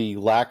the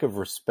lack of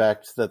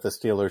respect that the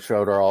Steelers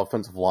showed our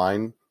offensive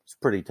line is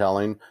pretty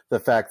telling. The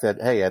fact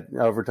that, hey, at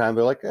overtime,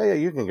 they're like, hey,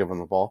 you can give them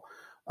the ball.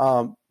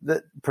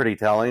 That pretty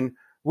telling.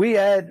 We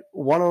had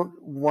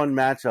one-on-one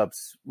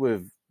matchups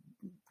with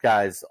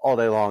guys all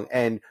day long.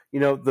 And,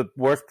 the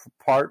worst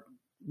part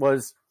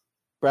was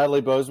Bradley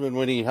Bozeman,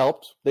 when he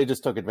helped, they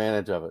just took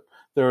advantage of it.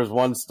 There was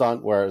one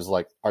stunt where it was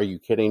like, are you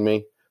kidding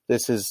me?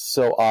 This is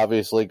so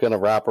obviously going to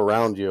wrap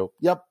around you.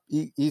 Yep,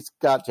 he's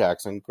got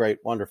Jackson. Great,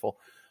 wonderful.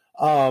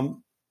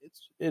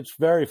 It's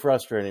very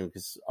frustrating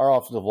because our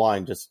offensive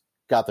line just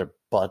got their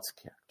butts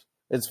kicked.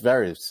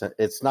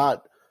 It's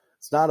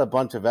not a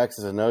bunch of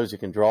X's and O's you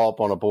can draw up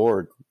on a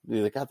board.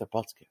 They got their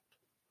butts kicked.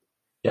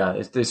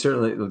 Yeah,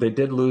 they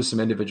did lose some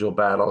individual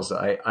battles.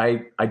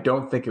 I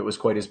don't think it was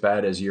quite as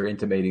bad as you're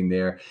intimating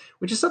there,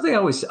 which is something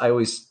I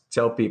always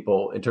tell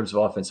people in terms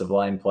of offensive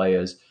line play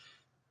is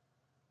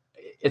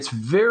it's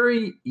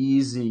very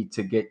easy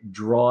to get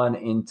drawn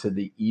into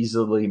the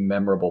easily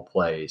memorable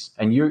plays.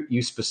 And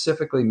you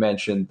specifically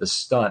mentioned the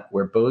stunt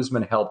where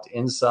Bozeman helped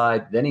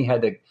inside, then he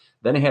had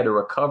to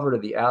recover to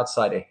the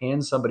outside to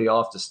hand somebody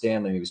off to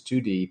Stanley. He was too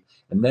deep,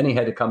 and then he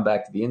had to come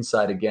back to the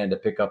inside again to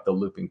pick up the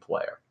looping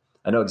player.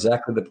 I know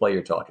exactly the play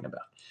you're talking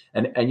about.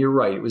 And you're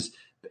right.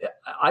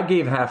 I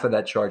gave half of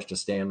that charge to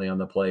Stanley on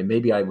the play.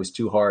 Maybe I was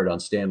too hard on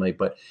Stanley,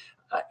 but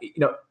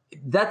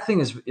that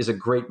thing is a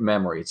great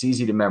memory. It's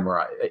easy to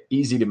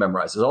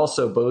memorize. It's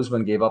also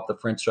Bozeman gave up the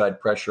French side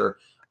pressure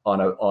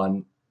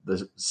on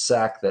the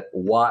sack that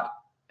Watt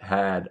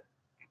had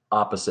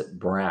opposite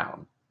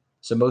Brown.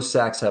 So most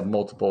sacks have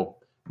multiple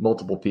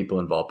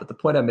people involved. But the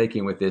point I'm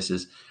making with this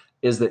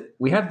is that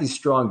we have these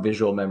strong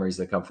visual memories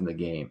that come from the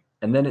game.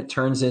 And then it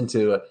turns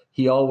into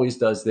he always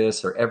does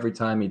this or every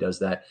time he does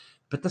that.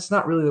 But that's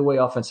not really the way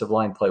offensive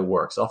line play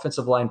works.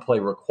 Offensive line play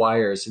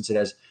requires, since it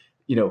has,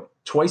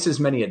 twice as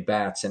many at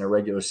bats in a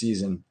regular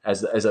season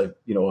as a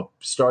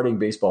starting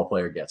baseball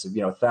player gets,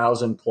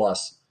 1,000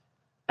 plus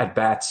at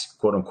bats,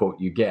 quote unquote,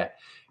 you get.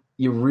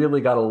 You really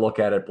got to look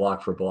at it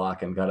block for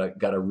block and got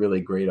to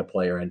really grade a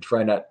player and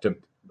try not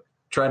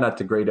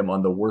to grade him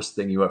on the worst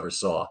thing you ever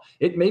saw.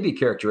 It may be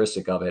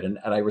characteristic of it, and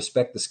I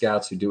respect the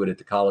scouts who do it at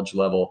the college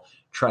level,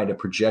 trying to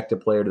project a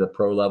player to the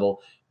pro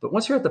level. But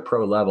once you're at the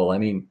pro level, I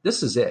mean,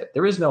 this is it.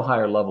 There is no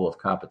higher level of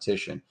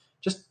competition.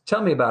 Just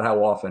tell me about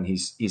how often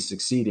he's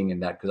succeeding in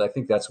that, because I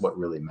think that's what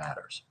really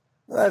matters.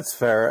 That's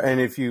fair.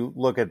 And if you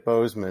look at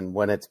Bozeman,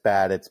 when it's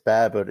bad,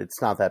 but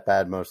it's not that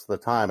bad most of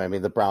the time. I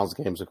mean, the Browns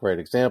game is a great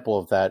example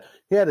of that.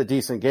 He had a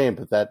decent game,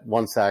 but that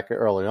one sack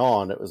early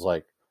on, it was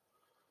like,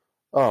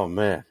 oh,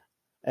 man.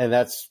 And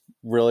that's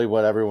really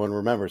what everyone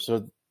remembers.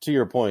 So to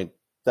your point,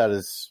 that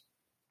is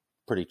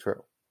pretty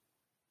true.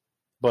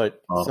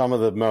 But some of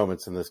the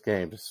moments in this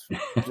game just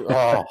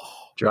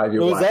drive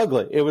you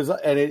wild. It was wild.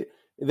 ugly.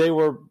 They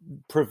were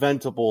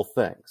preventable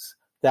things.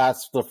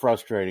 That's the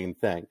frustrating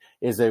thing,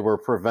 is they were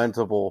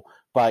preventable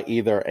by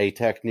either a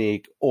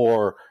technique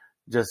or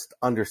just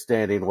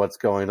understanding what's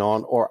going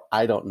on, or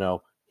I don't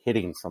know,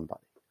 hitting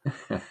somebody.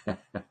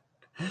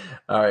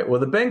 All right.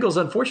 Well, the Bengals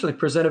unfortunately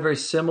present a very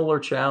similar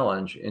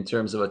challenge in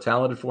terms of a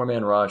talented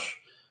 4-man rush.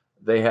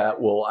 They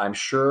will, I'm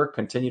sure,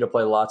 continue to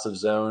play lots of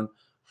zone.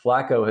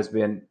 Flacco has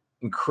been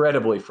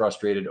incredibly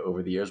frustrated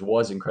over the years,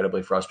 was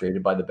incredibly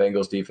frustrated by the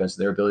Bengals defense,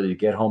 their ability to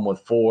get home with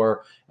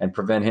 4 and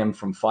prevent him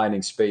from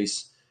finding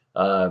space,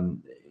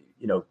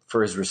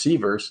 for his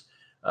receivers.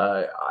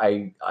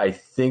 I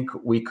think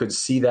we could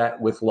see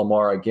that with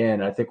Lamar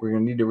again. I think we're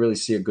going to need to really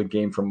see a good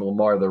game from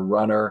Lamar, the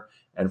runner,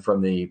 and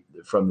from the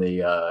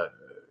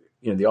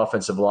the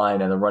offensive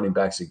line and the running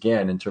backs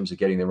again in terms of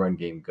getting the run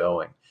game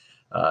going.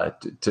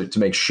 To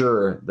make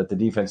sure that the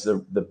defense,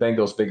 the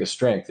Bengals' biggest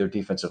strength, their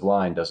defensive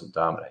line doesn't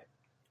dominate.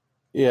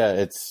 Yeah,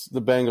 it's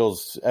the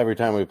Bengals every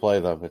time we play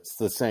them. It's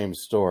the same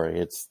story.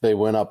 It's they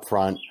win up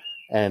front,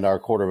 and our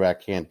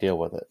quarterback can't deal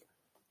with it.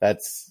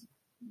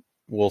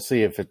 We'll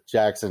see if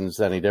Jackson's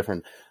any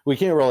different. We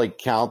can't really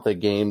count the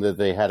game that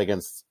they had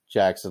against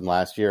Jackson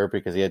last year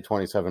because he had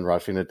 27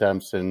 rushing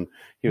attempts, and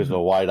he was a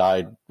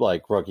wide-eyed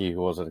rookie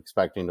who wasn't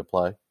expecting to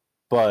play.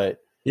 But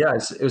yeah,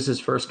 it was his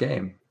first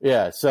game.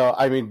 Yeah, so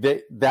I mean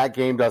that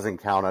game doesn't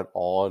count at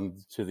all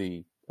into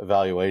the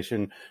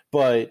evaluation,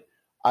 but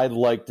I'd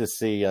like to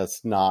see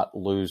us not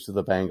lose to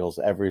the Bengals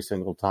every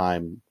single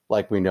time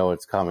like we know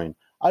it's coming.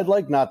 I'd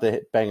like not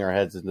to bang our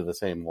heads into the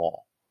same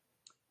wall.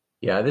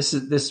 Yeah, this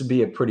would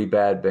be a pretty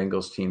bad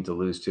Bengals team to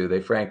lose to.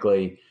 They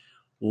frankly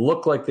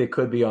look like they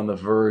could be on the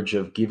verge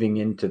of giving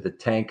in to the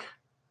tank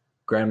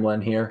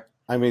gremlin here.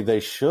 I mean,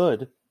 they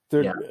should.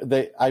 If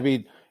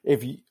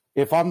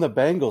I'm the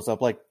Bengals, I'm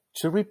like,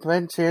 should we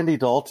bench Andy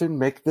Dalton,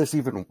 make this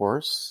even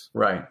worse?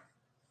 Right.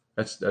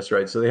 That's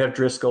right. So they have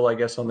Driscoll, I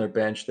guess, on their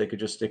bench. They could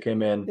just stick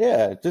him in.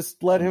 Yeah,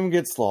 just let him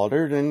get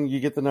slaughtered, and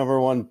you get the number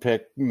one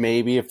pick.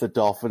 Maybe if the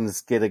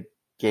Dolphins get a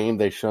game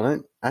they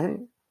shouldn't.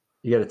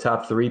 You got a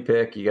top 3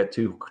 pick. You got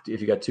two.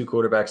 If you got 2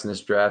 quarterbacks in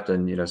this draft,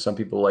 and some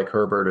people like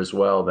Herbert as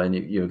well, then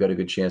you've got a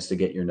good chance to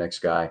get your next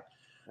guy.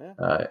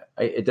 Yeah.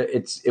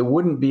 It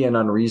wouldn't be an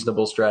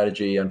unreasonable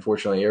strategy.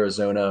 Unfortunately,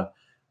 Arizona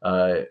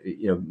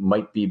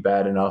might be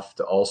bad enough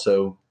to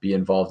also be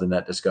involved in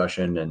that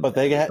discussion. But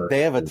they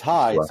have a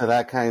tie, so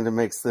that kind of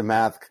makes the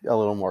math a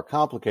little more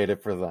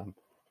complicated for them.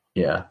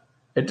 Yeah,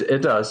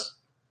 it does.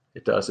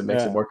 It does. It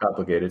makes it more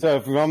complicated. So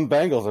if I'm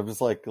Bengals, I'm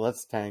just like,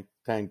 let's tank.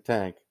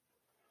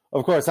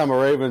 Of course, I'm a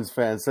Ravens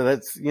fan, so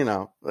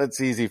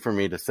that's easy for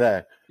me to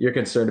say. You're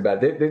concerned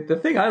about it. The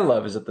thing I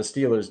love is that the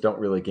Steelers don't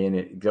really gain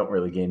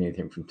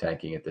anything from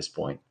tanking at this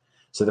point.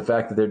 So the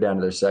fact that they're down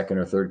to their second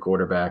or third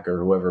quarterback or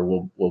whoever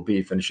will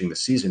be finishing the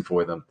season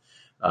for them,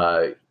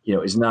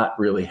 is not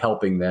really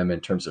helping them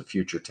in terms of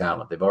future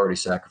talent. They've already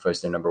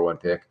sacrificed their number 1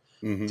 pick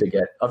to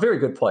get a very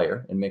good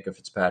player in Minkah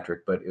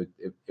Fitzpatrick, but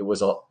it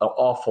was an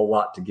awful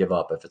lot to give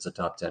up if it's a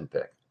top 10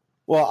 pick.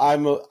 Well,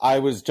 I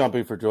was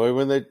jumping for joy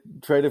when they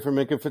traded for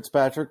Minkah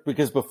Fitzpatrick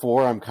because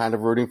before I'm kind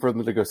of rooting for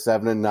them to go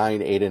 7-9,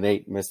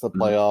 8-8, miss the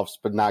playoffs,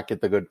 but not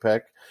get the good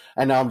pick.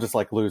 And now I'm just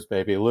like, lose,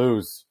 baby,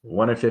 lose.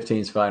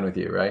 1-15 is fine with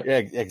you, right? Yeah,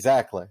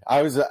 exactly.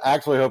 I was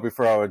actually hoping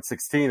for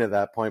 0-16 at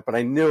that point, but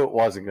I knew it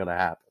wasn't going to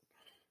happen.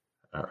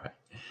 All right.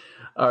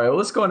 Well,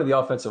 let's go into the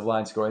offensive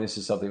line scoring. This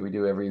is something we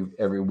do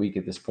every week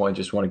at this point.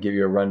 Just want to give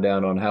you a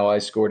rundown on how I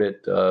scored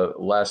it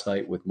last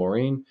night with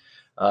Maureen.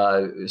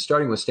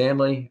 Starting with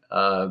Stanley,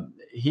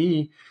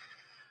 he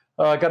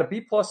got a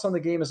B+ on the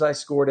game as I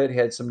scored it. He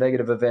had some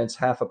negative events,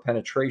 half a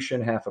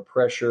penetration, half a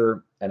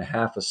pressure, and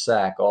half a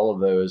sack, all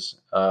of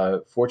those.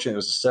 Fortunately, it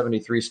was a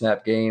 73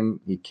 snap game.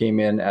 He came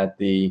in at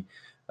the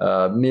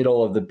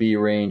middle of the B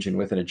range, and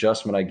with an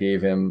adjustment I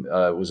gave him,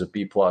 it was a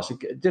B+. He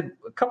did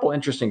a couple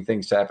interesting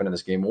things happen in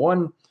this game.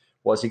 One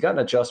was he got an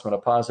adjustment, a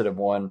positive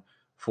one,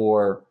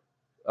 for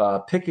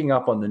picking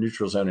up on the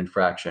neutral zone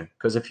infraction.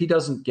 Because if he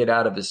doesn't get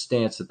out of his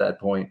stance at that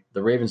point,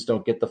 the Ravens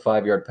don't get the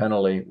 5-yard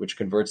penalty, which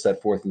converts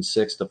that 4th and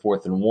 6 to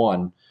 4th and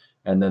 1,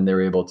 and then they're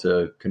able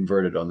to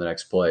convert it on the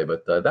next play.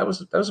 But that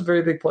was a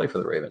very big play for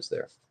the Ravens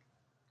there.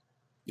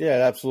 Yeah,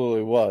 it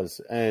absolutely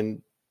was.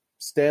 And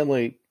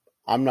Stanley,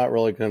 I'm not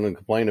really going to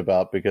complain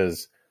about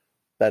because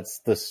that's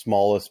the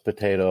smallest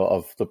potato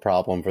of the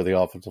problem for the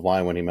offensive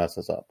line when he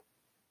messes up.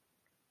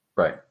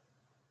 Right.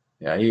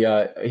 Yeah,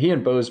 he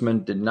and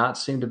Bozeman did not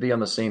seem to be on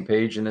the same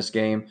page in this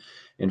game.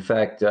 In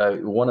fact,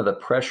 one of the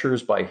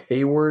pressures by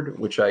Hayward,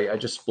 which I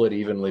just split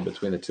evenly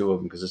between the two of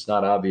them because it's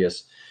not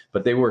obvious,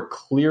 but they were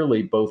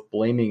clearly both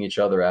blaming each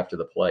other after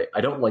the play.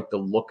 I don't like the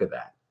look of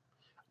that.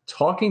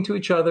 Talking to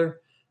each other,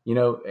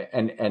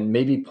 and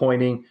maybe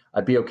pointing,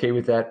 I'd be okay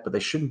with that, but they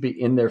shouldn't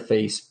be in their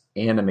face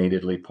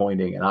animatedly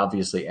pointing and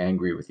obviously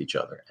angry with each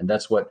other. And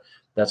that's what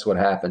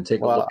happened.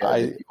 Take a look at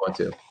it if you want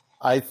to.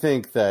 I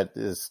think that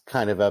is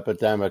kind of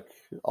epidemic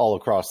all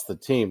across the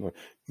team.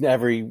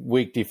 Every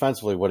week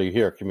defensively, what do you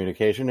hear?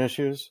 Communication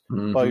issues?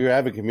 Mm-hmm. Well, you're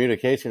having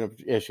communication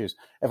issues.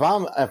 If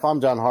I'm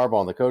John Harbaugh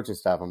on the coaching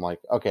staff, I'm like,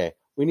 okay,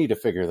 we need to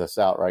figure this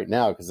out right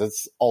now because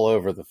it's all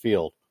over the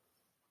field.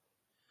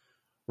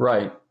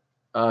 Right.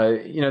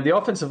 The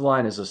offensive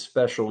line is a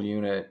special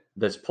unit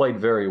that's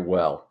played very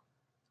well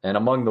and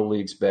among the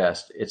league's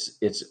best.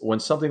 It's when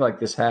something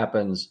like this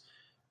happens,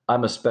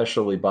 I'm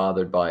especially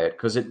bothered by it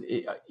because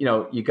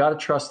you got to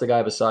trust the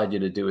guy beside you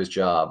to do his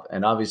job.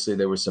 And obviously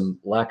there was some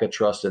lack of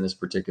trust in this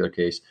particular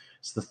case.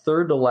 It's the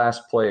third to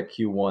last play of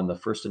Q1, the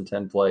 1st and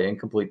 10 play,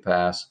 incomplete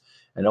pass.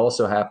 And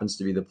also happens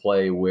to be the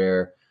play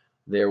where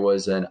there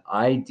was an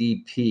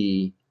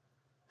IDP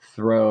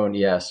thrown,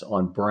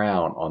 on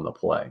Brown on the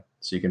play.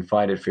 So you can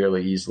find it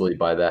fairly easily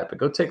by that. But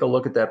go take a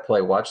look at that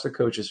play. Watch the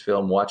coach's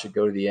film. Watch it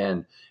go to the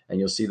end, and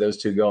you'll see those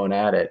two going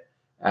at it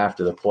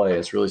after the play.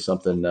 It's really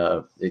something.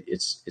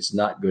 It's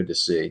not good to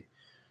see.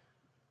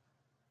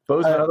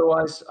 Bozeman,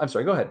 otherwise, I'm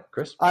sorry. Go ahead,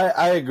 Chris.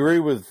 I agree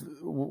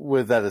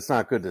with that. It's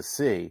not good to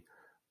see,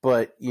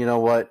 but you know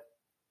what?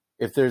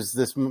 If there's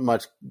this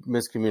much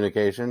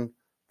miscommunication,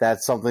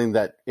 that's something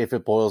that if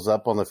it boils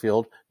up on the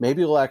field,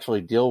 maybe we'll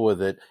actually deal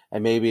with it,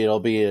 and maybe it'll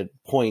be a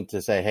point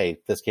to say, "Hey,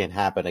 this can't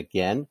happen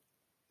again."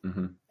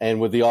 Mm-hmm.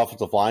 And with the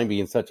offensive line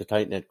being such a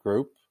tight-knit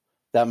group,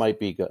 that might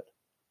be good.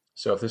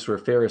 So if this were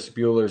Ferris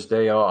Bueller's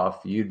Day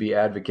Off, you'd be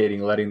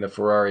advocating letting the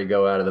Ferrari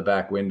go out of the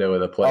back window of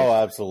the place. Oh,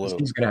 absolutely.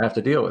 He's going to have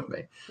to deal with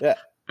me. Yeah.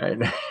 Right.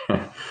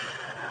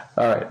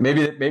 All right.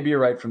 Maybe you're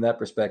right from that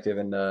perspective.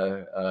 And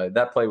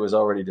that play was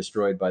already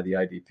destroyed by the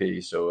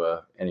IDP.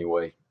 So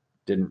anyway,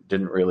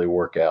 didn't really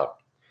work out.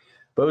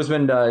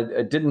 Bozeman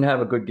didn't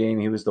have a good game.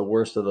 He was the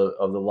worst of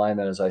the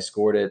linemen as I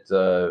scored it.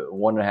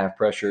 1.5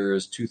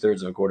 pressures,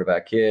 2/3 of a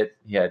quarterback hit.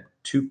 He had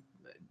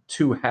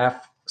two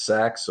half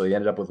sacks, so he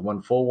ended up with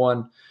one full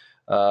one.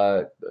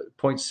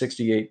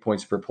 0.68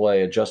 points per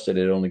play. Adjusted,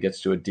 it only gets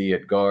to a D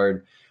at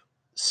guard.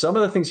 Some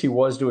of the things he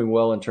was doing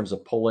well in terms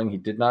of pulling, he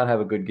did not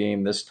have a good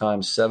game this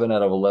time. 7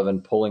 out of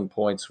 11 pulling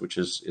points, which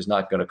is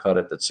not going to cut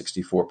it. That's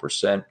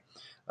 64%.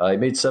 He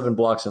made 7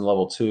 blocks in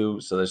level 2,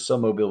 so there's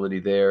some mobility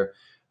there.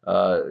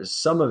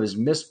 Some of his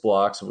missed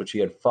blocks, of which he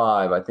had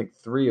 5, I think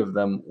 3 of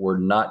them were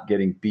not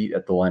getting beat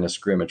at the line of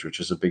scrimmage, which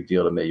is a big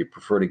deal to me. You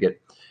prefer to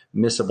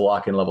miss a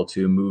block in level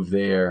 2, move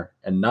there,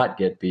 and not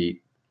get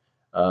beat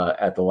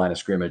at the line of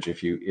scrimmage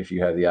if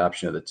you have the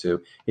option of the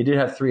 2. He did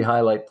have 3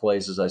 highlight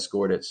plays as I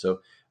scored it,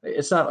 so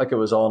it's not like it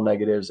was all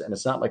negatives, and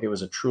it's not like it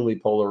was a truly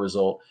polar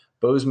result.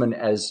 Bozeman,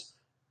 as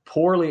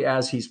poorly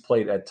as he's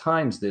played at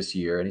times this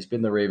year, and he's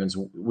been the Ravens'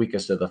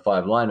 weakest of the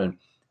 5 linemen,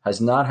 has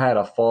not had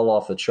a fall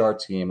off the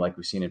charts game like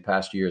we've seen in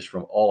past years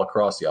from all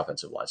across the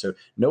offensive line. So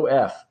no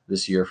F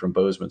this year from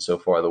Bozeman so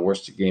far. The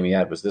worst game he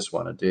had was this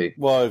one, a D.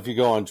 Well, if you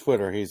go on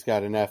Twitter, he's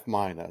got an F-,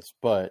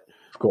 but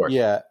of course,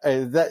 yeah,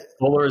 that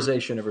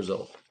polarization of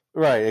result.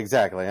 Right,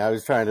 exactly. I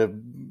was trying to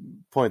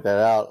point that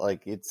out.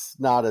 Like, it's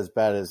not as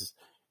bad as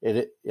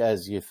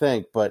you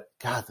think, but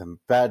God, the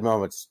bad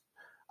moments.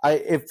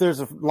 If there's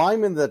a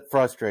lineman that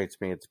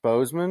frustrates me, it's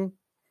Bozeman.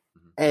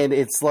 And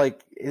it's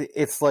like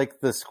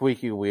the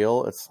squeaky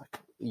wheel. It's like,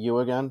 you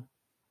again?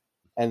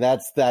 And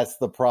that's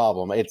the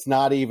problem. It's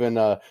not even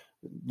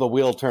the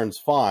wheel turns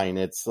fine.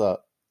 It's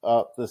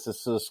this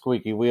is a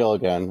squeaky wheel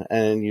again,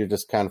 and you're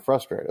just kind of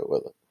frustrated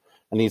with it.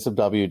 I need some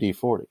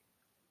WD-40.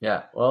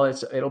 Yeah, well,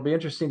 it'll be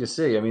interesting to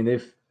see. I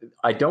mean,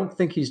 I don't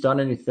think he's done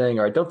anything,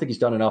 or I don't think he's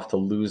done enough to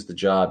lose the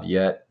job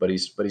yet. But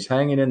he's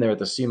hanging in there at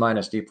the C-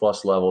 D+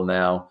 level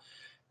now.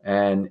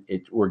 And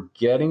we're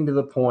getting to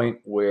the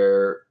point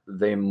where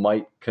they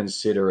might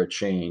consider a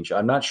change.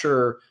 I'm not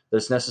sure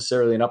that's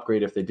necessarily an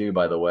upgrade if they do,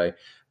 by the way.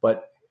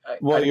 But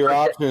your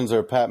options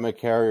are Pat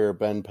McCary or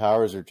Ben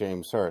Powers or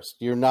James Hurst.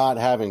 You're not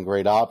having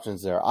great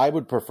options there. I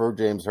would prefer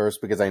James Hurst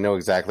because I know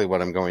exactly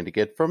what I'm going to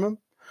get from him.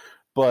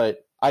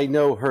 But I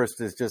know Hurst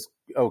is just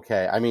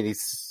okay. I mean, he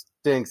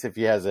stinks if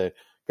he has a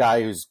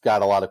guy who's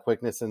got a lot of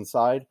quickness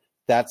inside.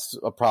 That's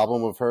a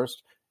problem with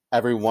Hurst.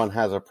 Everyone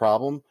has a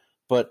problem.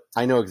 But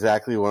I know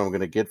exactly what I'm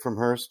going to get from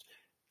Hurst.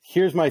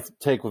 Here's my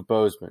take with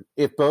Bozeman.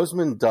 If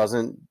Bozeman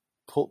doesn't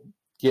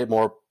get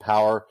more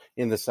power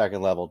in the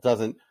second level,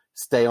 doesn't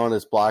stay on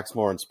his blocks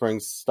more and spring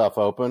stuff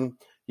open,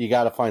 you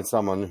got to find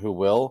someone who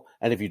will.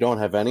 And if you don't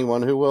have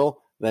anyone who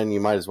will, then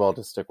you might as well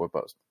just stick with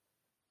Bozeman.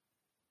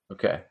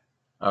 Okay.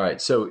 All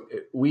right. So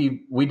we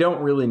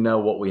don't really know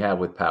what we have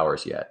with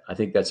Powers yet. I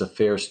think that's a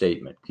fair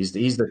statement. He's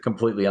the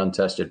completely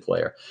untested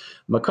player.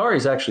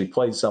 Macari's actually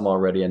played some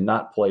already and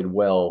not played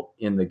well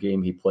in the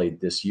game he played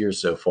this year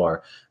so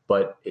far.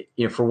 But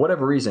for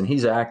whatever reason,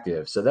 he's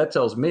active. So that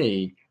tells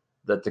me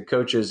that the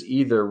coaches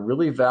either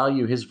really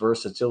value his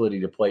versatility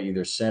to play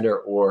either center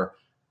or,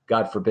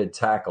 God forbid,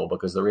 tackle,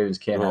 because the Ravens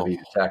can't have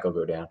either tackle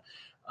go down,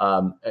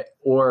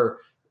 or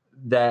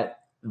that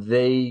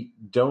they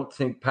don't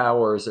think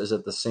Powers is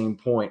at the same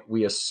point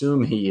we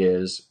assume he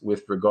is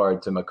with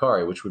regard to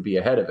Macari, which would be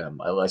ahead of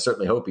him. I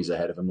certainly hope he's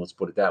ahead of him. Let's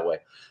put it that way.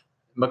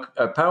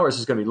 Powers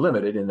is going to be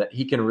limited in that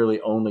he can really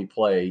only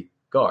play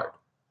guard.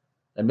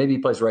 And maybe he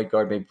plays right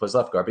guard, maybe he plays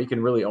left guard, but he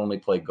can really only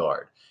play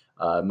guard.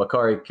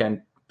 Macari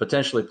can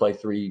potentially play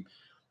three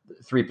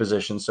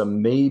positions, so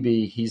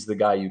maybe he's the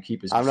guy you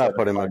keep as. I'm not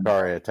putting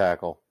Macari at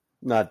tackle.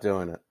 Not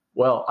doing it.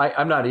 Well,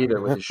 I'm not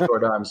either with his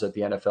short arms at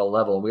the NFL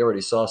level. We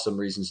already saw some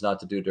reasons not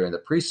to do it during the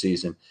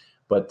preseason,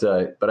 but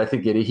I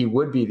think he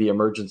would be the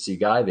emergency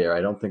guy there.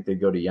 I don't think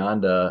they'd go to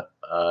Yanda.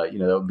 That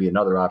would be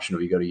another option.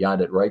 If you go to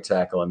Yanda at right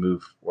tackle and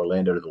move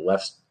Orlando to the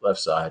left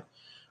side.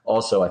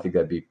 Also, I think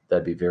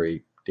that'd be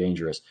very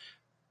dangerous.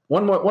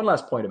 One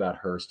last point about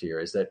Hurst here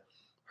is that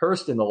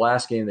Hurst in the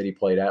last game that he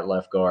played at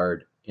left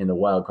guard in the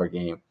wild card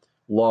game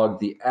logged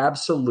the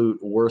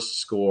absolute worst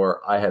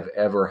score I have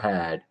ever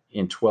had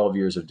in 12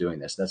 years of doing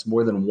this. That's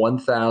more than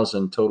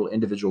 1,000 total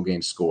individual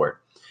games scored.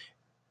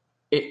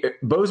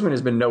 Bozeman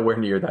has been nowhere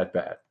near that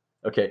bad.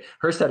 Okay,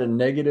 Hurst had a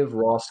negative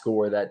raw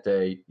score that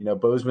day.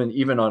 Bozeman,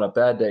 even on a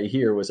bad day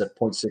here, was at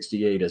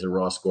 .68 as a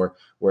raw score,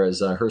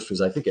 whereas Hurst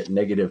was, I think, at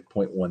negative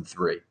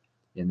 .13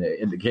 in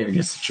the game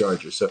against the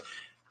Chargers. So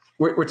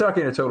we're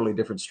talking a totally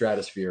different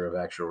stratosphere of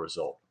actual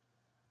result.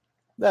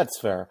 That's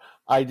fair.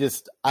 I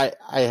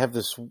have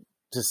this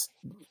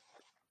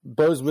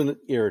Bozeman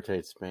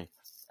irritates me.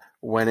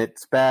 When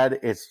it's bad,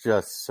 it's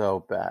just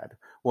so bad.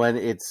 When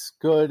it's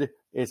good,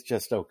 it's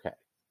just okay.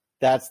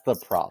 That's the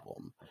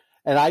problem.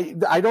 And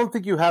I don't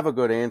think you have a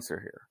good answer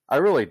here. I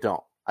really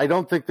don't. I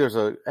don't think there's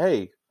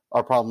hey,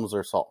 our problems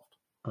are solved.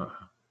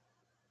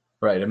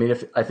 Right. I mean,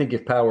 I think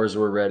if Powers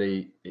were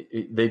ready,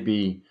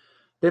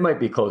 they might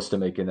be close to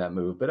making that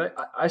move. But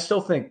I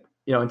still think,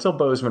 until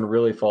Bozeman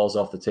really falls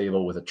off the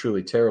table with a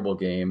truly terrible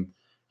game,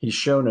 he's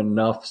shown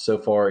enough so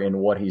far in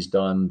what he's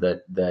done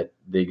that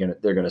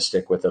they're gonna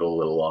stick with it a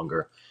little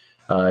longer.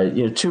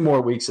 2 more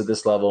weeks at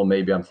this level,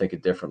 maybe I'm thinking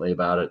differently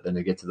about it. Then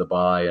they get to the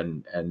bye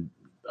and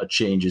a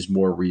change is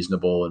more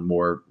reasonable and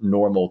more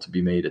normal to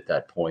be made at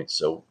that point.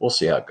 So we'll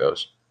see how it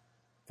goes.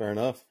 Fair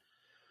enough.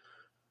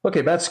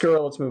 Okay, Matt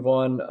Skura, let's move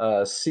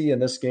on. C in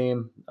this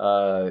game.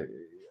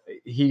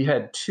 He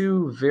had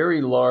 2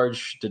 very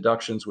large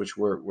deductions, which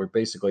were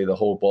basically the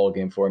whole ball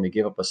game for him. He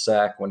gave up a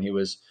sack when he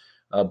was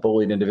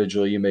bullied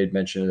individually. You made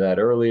mention of that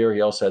earlier.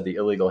 He also had the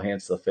illegal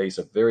hands to the face,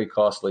 a very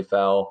costly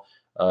foul.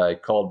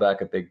 Called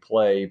back a big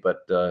play,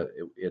 but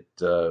it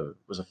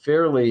was a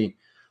fairly,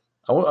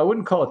 I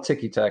wouldn't call it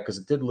ticky-tack because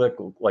it did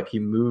look like he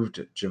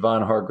moved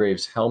Javon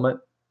Hargrave's helmet.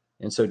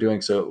 And so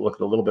doing so, it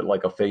looked a little bit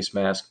like a face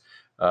mask.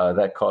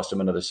 That cost him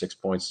another 6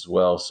 points as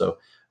well. So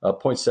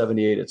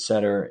 .78 at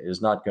center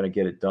is not going to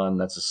get it done.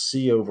 That's a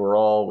C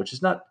overall, which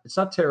is it's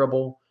not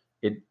terrible.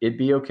 It'd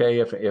be okay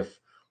if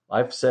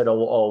I've said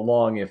all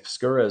along, if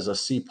Skura is a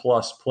C+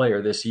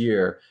 player this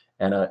year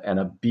and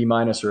a B-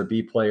 or a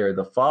B player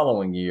the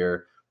following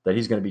year, that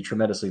he's going to be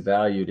tremendously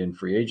valued in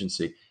free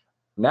agency.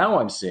 Now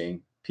I'm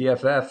seeing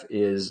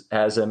PFF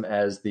has him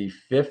as the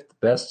 5th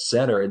best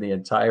center in the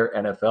entire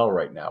NFL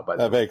right now.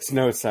 That makes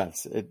no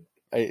sense.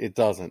 It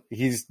doesn't.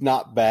 He's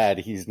not bad.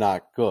 He's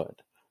not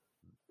good.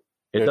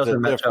 It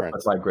doesn't match up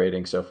with my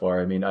grading so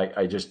far. I mean,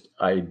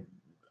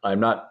 I'm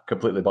not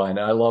completely buying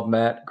it. I love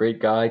Matt,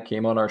 great guy,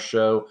 came on our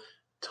show,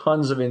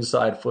 tons of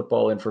inside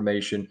football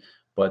information,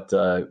 but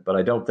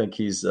I don't think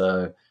he's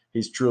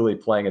truly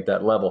playing at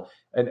that level.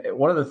 And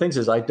one of the things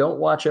is I don't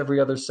watch every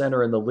other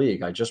center in the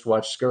league. I just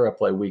watch Skura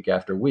play week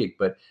after week,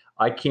 but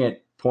I can't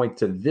point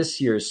to this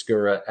year's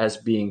Skura as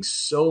being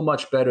so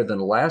much better than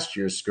last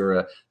year's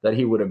Skura that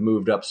he would have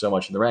moved up so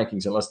much in the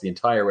rankings unless the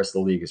entire rest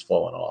of the league has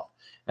fallen off.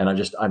 And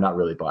I'm not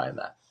really buying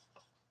that.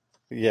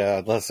 Yeah,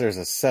 unless there's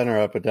a center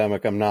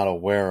epidemic I'm not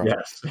aware of.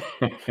 Yes.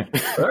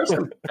 There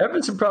have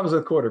been some problems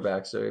with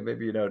quarterbacks, so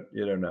maybe you don't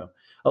know.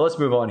 Let's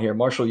move on here.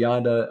 Marshall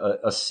Yanda,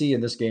 a C in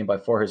this game, by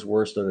far his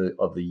worst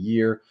of the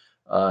year.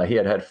 He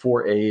had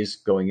 4 A's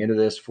going into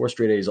this, 4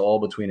 straight A's, all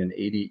between an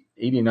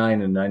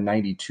 89 and a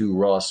 92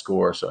 raw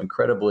score. So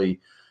incredibly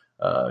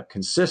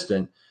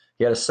consistent.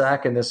 He had a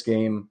sack in this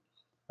game.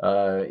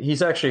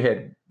 He's actually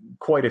had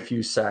quite a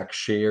few sack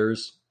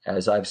shares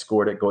as I've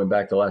scored it going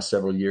back the last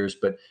several years,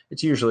 but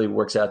it usually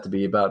works out to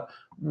be about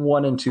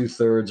 1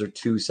 2/3 or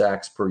 2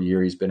 sacks per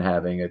year he's been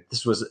having.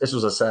 This was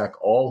a sack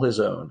all his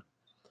own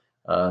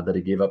that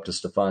he gave up to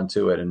Stephon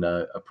Tuitt, and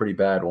a pretty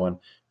bad one.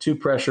 2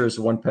 pressures,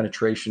 1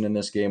 penetration in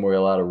this game where he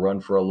allowed a run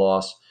for a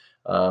loss,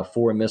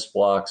 4 missed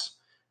blocks,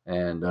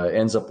 and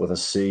ends up with a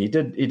C. He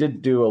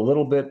did do a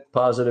little bit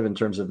positive in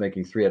terms of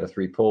making 3 out of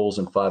 3 pulls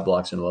and 5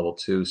 blocks in level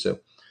 2, so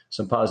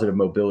some positive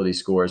mobility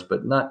scores,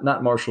 but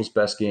not Marshall's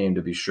best game,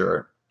 to be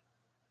sure.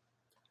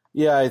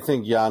 Yeah, I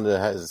think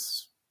Yanda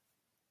has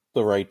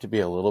the right to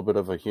be a little bit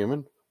of a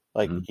human,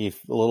 he's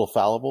a little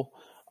fallible,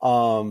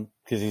 because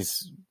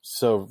he's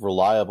so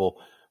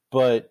reliable.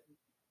 But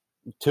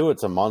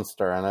Tuitt's a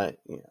monster, and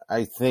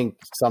I think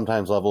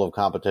sometimes level of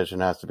competition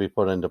has to be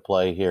put into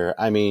play here.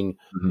 I mean,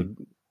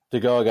 to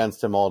go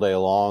against him all day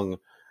long,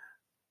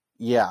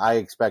 yeah, I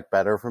expect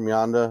better from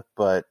Yanda,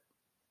 but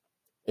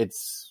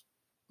it's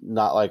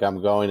not like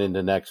I'm going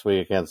into next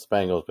week against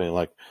Bengals being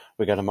like,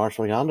 we got a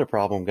Marshall Yanda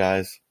problem,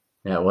 guys.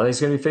 Yeah, well, he's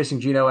going to be facing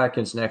Geno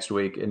Atkins next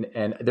week,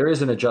 and there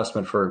is an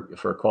adjustment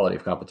for quality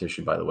of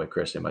competition, by the way,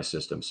 Chris, in my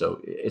system.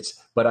 So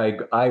but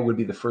I would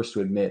be the first to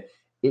admit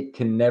it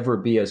can never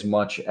be as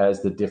much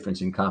as the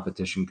difference in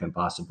competition can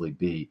possibly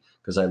be,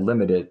 because I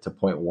limit it to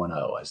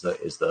 0.10 as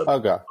the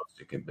most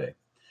it can be.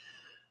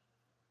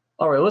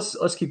 All right,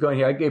 let's keep going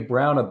here. I gave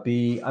Brown a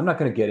B. I'm not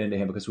going to get into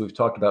him because we've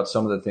talked about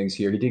some of the things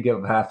here. He did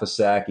give up half a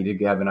sack. He did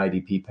have an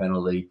IDP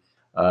penalty.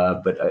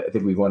 But I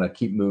think we want to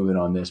keep moving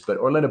on this. But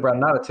Orlando Brown,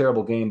 not a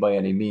terrible game by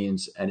any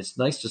means, and it's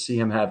nice to see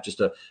him have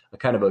just a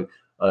kind of a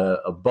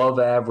above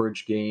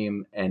average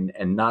game and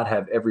not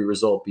have every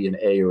result be an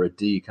A or a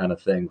D kind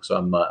of thing. So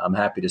I'm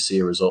happy to see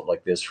a result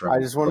like this from. I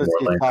just want to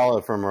see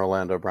solid from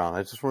Orlando Brown.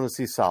 I just want to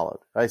see solid.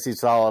 I see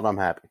solid. I'm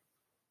happy.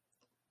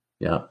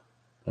 Yeah.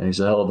 And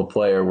he's a hell of a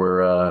player.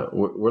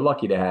 We're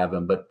lucky to have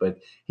him, but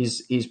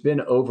he's been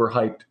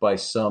overhyped by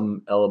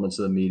some elements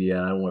of the media.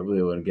 And I don't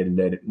really want to get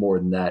into it more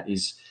than that.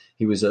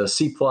 He was a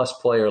C+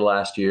 player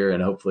last year,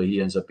 and hopefully he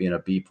ends up being a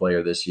B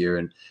player this year,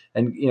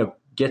 and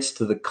gets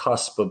to the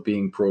cusp of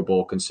being Pro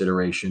Bowl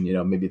consideration.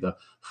 Maybe the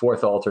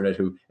fourth alternate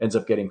who ends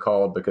up getting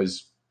called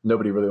because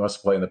nobody really wants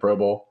to play in the Pro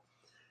Bowl,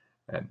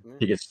 and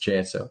he gets a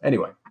chance. So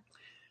anyway,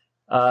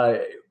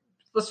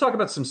 let's talk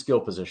about some skill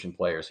position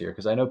players here,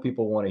 because I know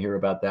people want to hear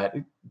about that.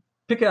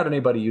 Pick out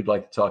anybody you'd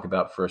like to talk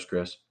about first,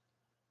 Chris.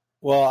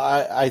 Well,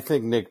 I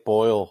think Nick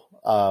Boyle,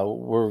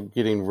 we're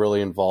getting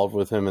really involved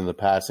with him in the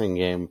passing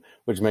game,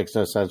 which makes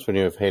no sense when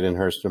you have Hayden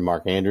Hurst and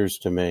Mark Andrews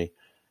to me.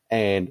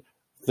 And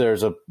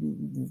there's a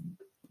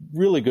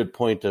really good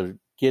point to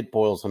get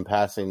Boyle some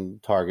passing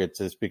targets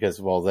is because,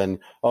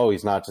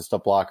 he's not just a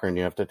blocker and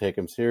you have to take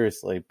him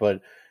seriously.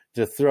 But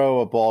to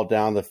throw a ball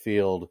down the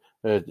field,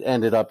 it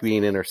ended up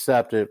being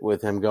intercepted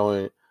with him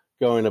going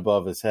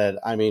above his head.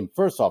 I mean,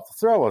 first off, the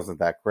throw wasn't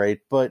that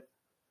great, but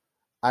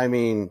I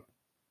mean,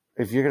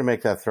 if you're going to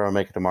make that throw,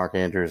 make it to Mark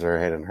Andrews or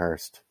Hayden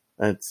Hurst.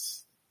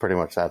 It's pretty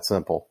much that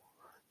simple.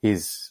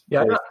 He's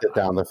it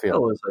down the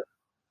field. Is a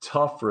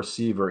tough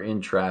receiver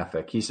in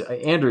traffic.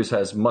 Andrews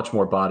has much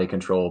more body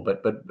control,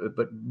 but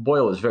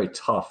Boyle is very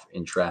tough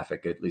in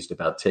traffic, at least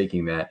about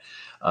taking that.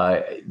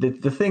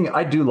 The thing,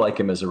 I do like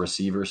him as a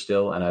receiver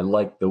still, and I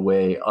like the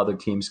way other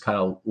teams kind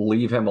of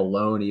leave him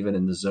alone, even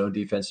in the zone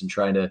defense, and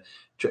trying to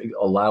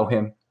allow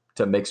him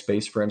to make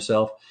space for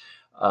himself.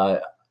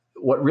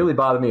 What really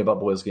bothered me about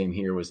Boyle's game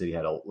here was that he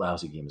had a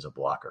lousy game as a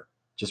blocker.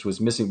 Just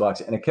was missing blocks,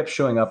 and it kept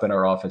showing up in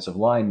our offensive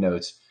line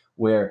notes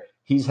where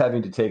he's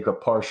having to take a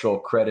partial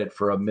credit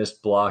for a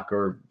missed block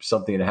or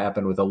something that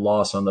happened with a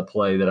loss on the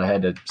play that I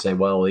had to say,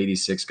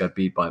 86 got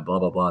beat by blah,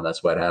 blah, blah, and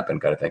that's what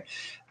happened kind of thing.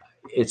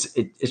 It's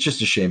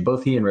just a shame.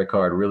 Both he and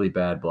Ricard, really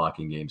bad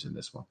blocking games in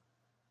this one.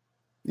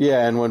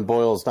 Yeah, and when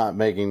Boyle's not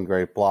making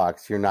great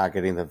blocks, you're not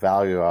getting the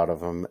value out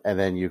of him, and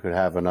then you could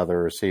have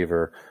another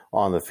receiver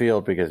on the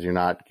field because you're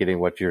not getting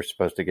what you're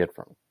supposed to get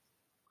from him.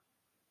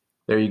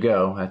 There you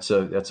go. That's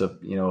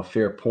a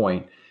fair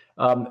point.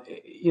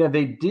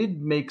 They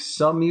did make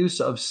some use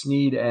of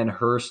Snead and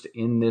Hurst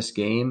in this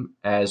game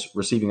as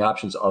receiving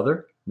options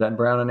other than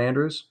Brown and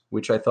Andrews,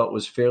 which I thought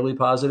was fairly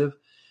positive.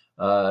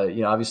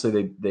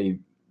 Obviously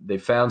they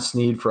found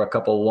Snead for a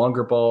couple of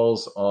longer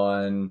balls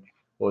on,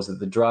 what was it,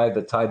 the drive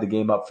that tied the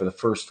game up for the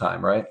first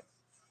time, right?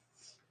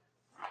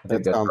 I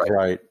think that sounds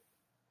right.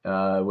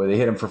 Where they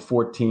hit him for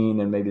 14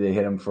 and maybe they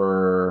hit him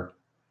for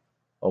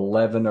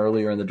 11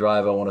 earlier in the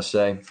drive, I want to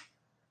say.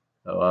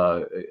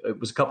 It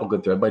was a couple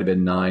good throws. It might have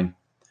been 9.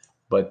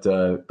 But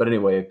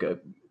anyway,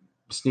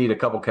 Snead a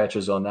couple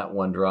catches on that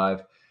one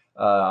drive.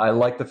 I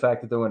like the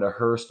fact that they went to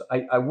Hurst.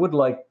 I would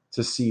like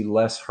to see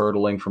less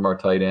hurdling from our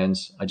tight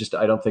ends. I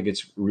don't think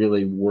it's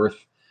really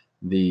worth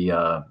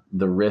the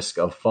risk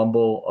of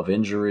fumble, of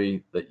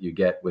injury that you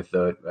get with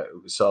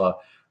we saw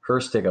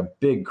Hurst take a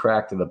big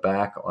crack to the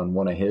back on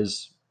one of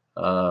his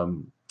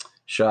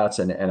shots.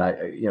 And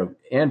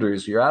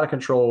Andrews, you're out of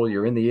control.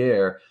 You're in the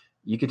air.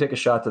 You can take a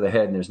shot to the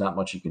head, and there's not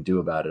much you can do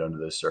about it under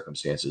those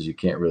circumstances. You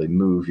can't really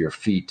move your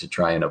feet to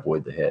try and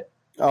avoid the hit.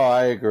 Oh,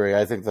 I agree.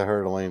 I think the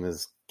hurdling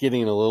is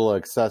getting a little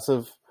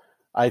excessive.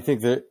 I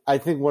think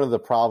one of the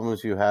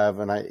problems you have,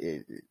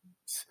 and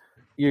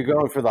you're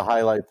going for the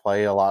highlight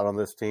play a lot on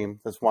this team.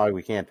 That's why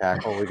we can't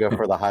tackle. We go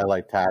for the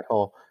highlight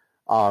tackle.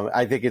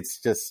 I think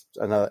it's just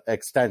an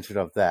extension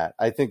of that.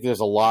 I think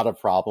there's a lot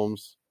of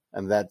problems,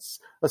 and that's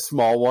a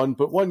small one,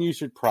 but one you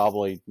should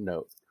probably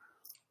note.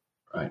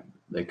 Right.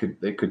 They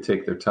could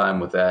take their time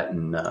with that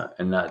and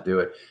not do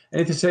it.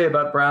 Anything to say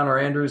about Brown or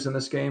Andrews in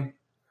this game?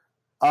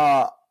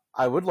 I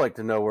would like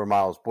to know where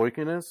Miles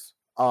Boykin is.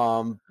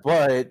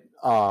 But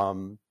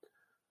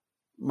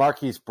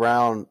Marquise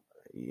Brown,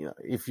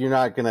 if you're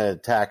not going to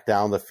attack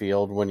down the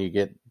field when you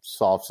get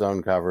soft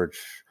zone coverage,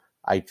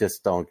 I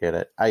just don't get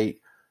it.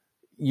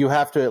 You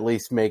have to at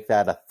least make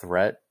that a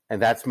threat,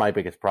 and that's my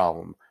biggest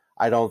problem.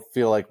 I don't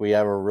feel like we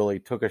ever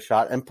really took a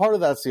shot, and part of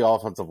that's the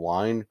offensive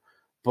line,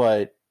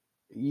 but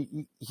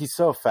he's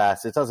so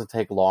fast. It doesn't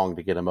take long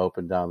to get him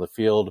open down the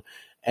field.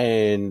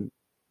 And,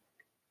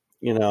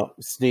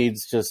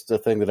 Snead's just a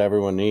thing that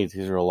everyone needs.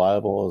 He's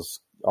reliable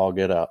as all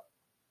get up.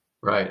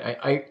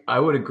 Right. I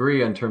would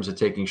agree in terms of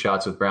taking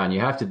shots with Brown.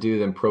 You have to do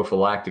them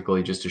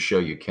prophylactically just to show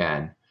you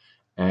can.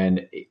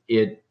 And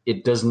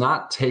it does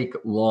not take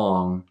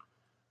long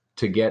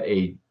to get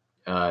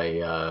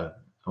I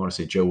want to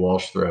say Joe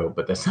Walsh throw,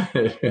 but that's not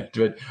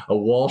it. A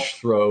Walsh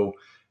throw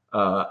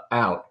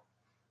out,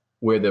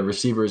 where the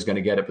receiver is going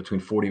to get it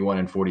between 41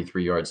 and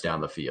 43 yards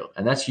down the field.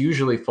 And that's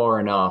usually far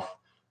enough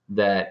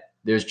that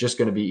there's just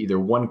going to be either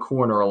one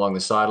corner along the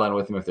sideline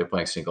with them if they're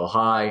playing single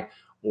high,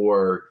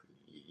 or,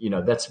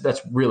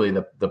 that's really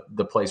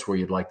the place where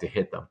you'd like to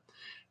hit them.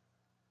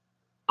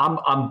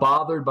 I'm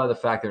bothered by the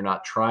fact they're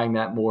not trying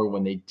that more.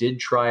 When they did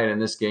try it in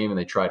this game, and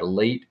they tried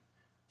late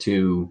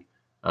to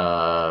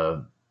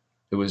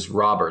it was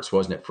Roberts,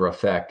 wasn't it, for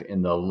effect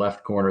in the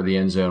left corner of the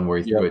end zone where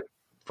he threw it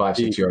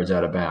 5-6 yards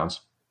out of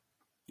bounds.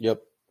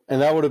 Yep.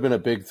 And that would have been a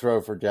big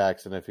throw for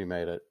Jackson if he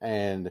made it.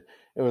 And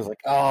it was like,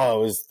 oh,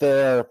 it was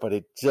there, but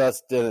he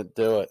just didn't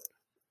do it.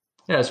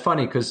 Yeah, it's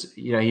funny because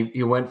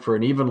he went for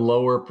an even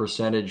lower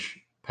percentage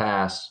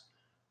pass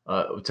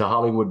to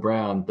Hollywood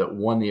Brown that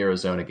won the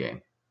Arizona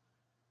game.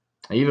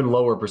 An even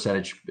lower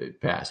percentage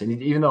pass.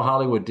 And even though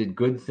Hollywood did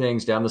good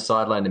things down the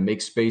sideline to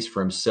make space for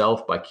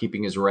himself by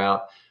keeping his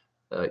route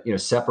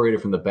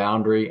separated from the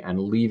boundary and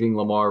leaving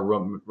Lamar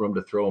room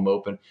to throw him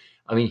open.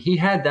 I mean, he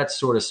had that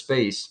sort of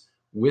space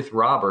with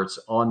Roberts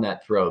on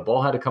that throw. The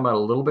ball had to come out a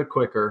little bit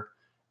quicker,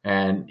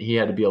 and he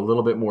had to be a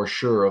little bit more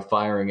sure of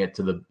firing it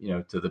to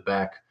the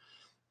back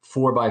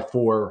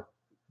 4x4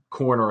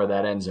 corner of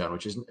that end zone,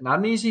 which is not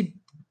an easy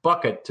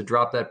bucket to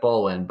drop that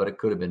ball in, but it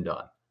could have been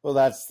done. Well,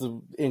 that's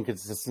the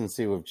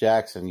inconsistency with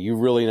Jackson. You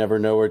really never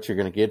know what you're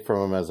going to get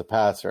from him as a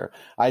passer.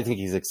 I think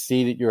he's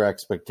exceeded your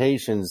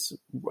expectations.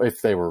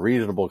 If they were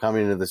reasonable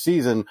coming into the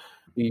season,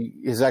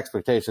 his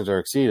expectations are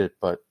exceeded.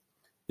 But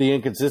the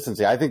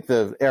inconsistency, I think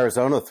the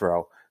Arizona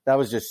throw, that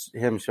was just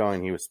him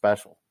showing he was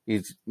special.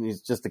 He's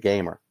just a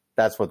gamer.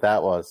 That's what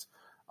that was.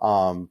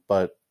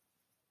 But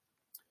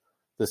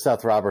the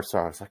Seth Roberts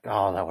throw, I was like,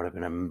 oh, that would have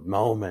been a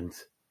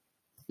moment.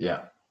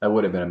 Yeah. That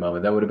would have been a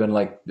moment. That would have been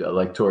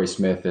like Torrey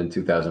Smith in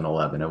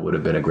 2011. It would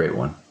have been a great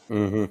one.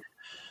 Mm-hmm. All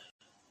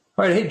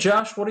right. Hey,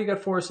 Josh, what do you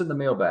got for us in the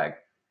mailbag?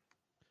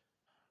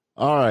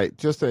 All right.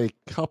 Just a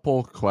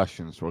couple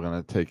questions we're going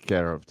to take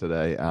care of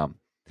today.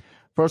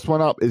 First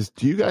one up is,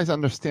 do you guys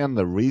understand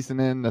the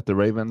reasoning that the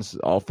Ravens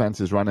offense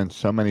is running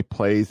so many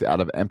plays out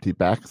of empty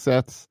back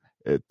sets?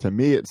 To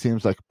me, it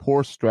seems like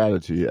poor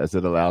strategy as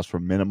it allows for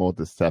minimal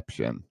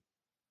deception.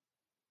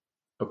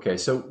 Okay,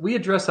 so we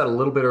addressed that a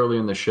little bit earlier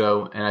in the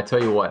show, and I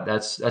tell you what,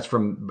 that's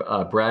from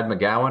Brad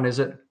McGowan, is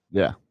it?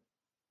 Yeah.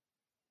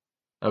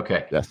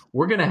 Okay. Yes.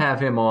 We're going to have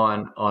him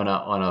on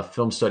a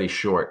film study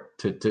short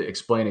to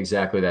explain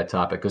exactly that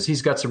topic, because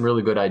he's got some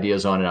really good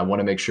ideas on it. I want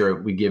to make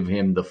sure we give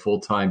him the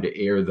full time to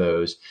air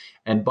those.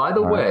 And by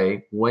the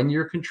way, when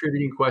you're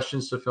contributing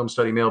questions to Film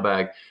Study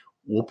Mailbag,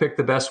 we'll pick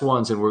the best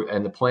ones,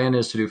 and the plan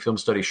is to do film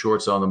study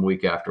shorts on them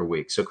week after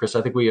week. So, Chris,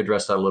 I think we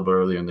addressed that a little bit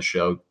earlier in the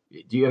show.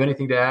 Do you have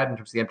anything to add in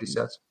terms of the empty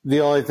sets? The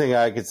only thing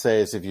I could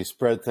say is if you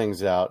spread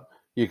things out,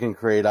 you can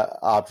create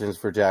options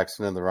for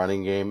Jackson in the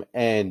running game,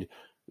 and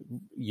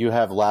you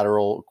have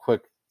lateral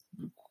quick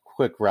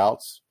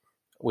routes.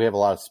 We have a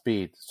lot of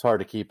speed. It's hard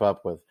to keep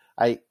up with.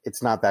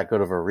 It's not that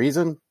good of a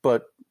reason,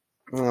 but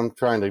I'm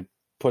trying to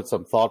put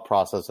some thought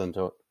process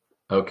into it.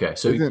 Okay,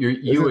 so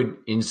you would,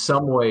 in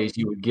some ways,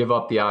 you would give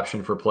up the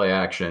option for play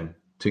action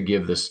to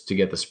get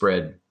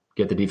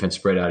the defense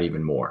spread out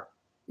even more.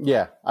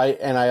 Yeah,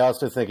 I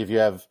also think if you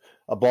have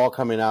a ball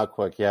coming out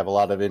quick, you have a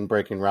lot of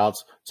in-breaking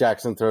routes.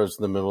 Jackson throws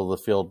in the middle of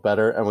the field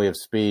better, and we have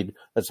speed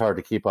that's hard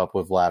to keep up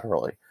with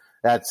laterally.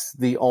 That's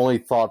the only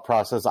thought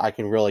process I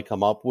can really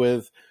come up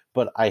with,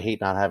 but I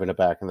hate not having a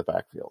back in the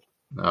backfield.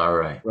 All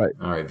right. Right.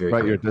 All right, very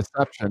right. good. Your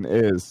deception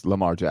is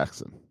Lamar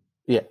Jackson.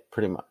 Yeah,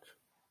 pretty much.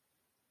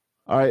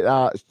 All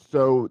right.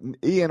 So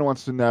Ian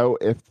wants to know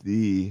if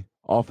the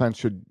offense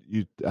should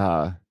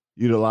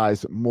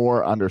utilize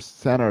more under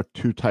center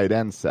two tight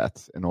end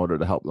sets in order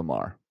to help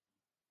Lamar.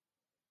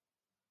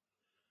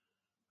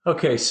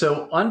 Okay,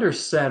 so under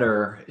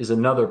center is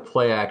another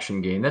play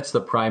action gain. That's the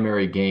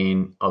primary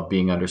gain of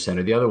being under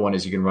center. The other one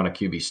is you can run a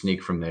QB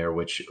sneak from there,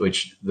 which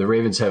the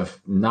Ravens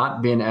have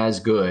not been as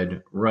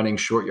good running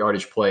short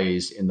yardage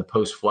plays in the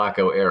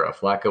post-Flacco era.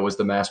 Flacco was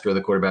the master of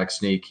the quarterback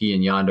sneak. He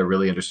and Yanda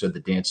really understood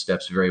the dance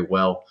steps very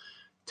well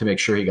to make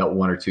sure he got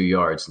 1 or 2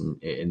 yards.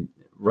 And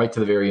right to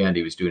the very end,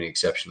 he was doing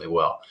exceptionally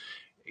well.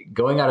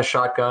 Going out of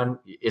shotgun,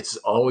 it's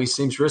always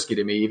seems risky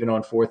to me, even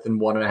on 4th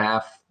and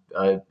 1.5,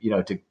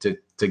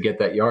 to get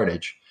that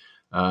yardage.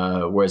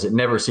 Whereas it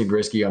never seemed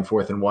risky on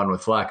 4th and 1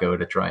 with Flacco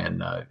to try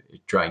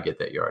and get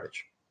that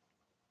yardage.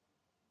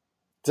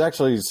 It's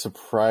actually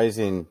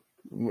surprising.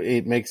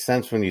 It makes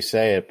sense when you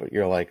say it, but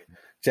you're like,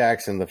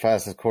 Jackson, the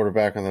fastest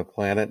quarterback on the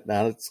planet,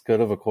 not as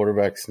good of a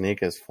quarterback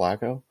sneak as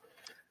Flacco.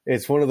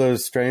 It's one of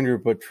those stranger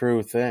but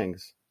true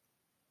things.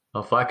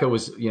 Well, Flacco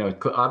was,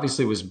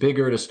 obviously was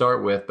bigger to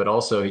start with, but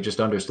also he just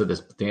understood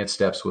the dance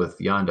steps with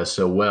Yanda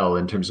so well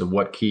in terms of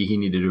what key he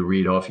needed to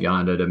read off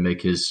Yanda to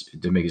make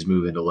his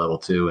move into level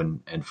 2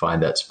 and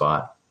find that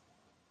spot.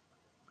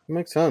 It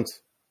makes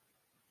sense.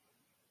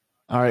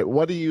 All right.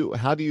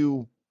 How do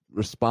you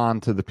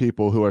respond to the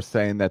people who are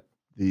saying that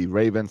the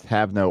Ravens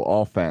have no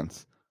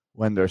offense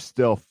when they're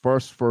still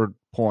first for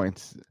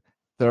points,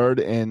 third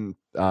in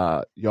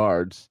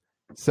yards,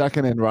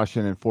 second in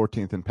rushing, and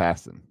 14th in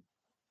passing?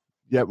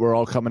 Yet we're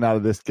all coming out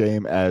of this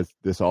game as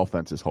this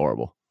offense is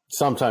horrible.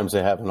 Sometimes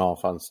they have an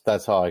offense.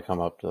 That's how I come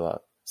up to that.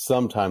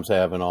 Sometimes they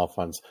have an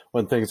offense.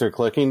 When things are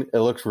clicking, it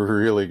looks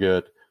really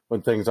good.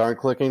 When things aren't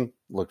clicking,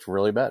 it looks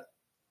really bad.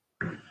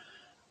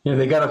 Yeah,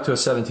 they got up to a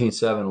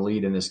 17-7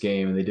 lead in this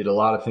game, and they did a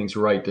lot of things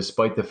right,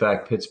 despite the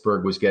fact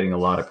Pittsburgh was getting a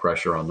lot of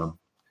pressure on them.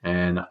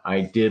 And I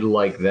did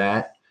like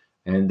that.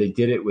 And they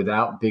did it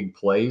without big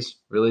plays.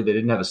 Really, they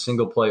didn't have a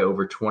single play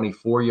over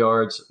 24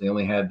 yards. They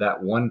only had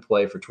that one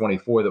play for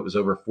 24 that was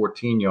over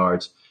 14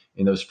 yards.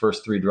 in those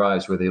first 3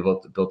 drives where they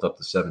built up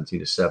the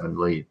 17-7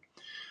 lead.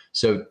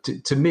 So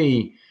to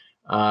me,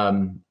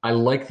 I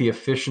like the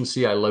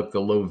efficiency. I like the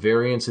low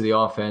variance of the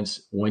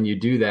offense. When you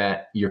do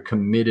that, you're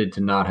committed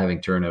to not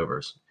having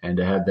turnovers, and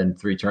to have then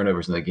 3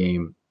 turnovers in the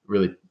game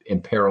really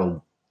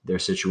imperiled their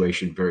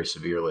situation very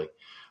severely.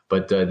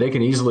 But they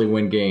can easily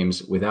win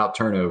games without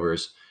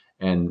turnovers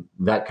and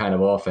that kind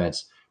of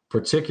offense,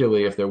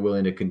 particularly if they're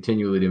willing to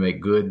continually to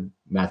make good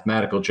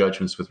mathematical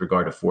judgments with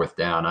regard to fourth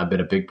down. I've been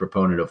a big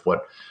proponent of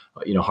what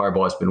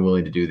Harbaugh has been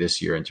willing to do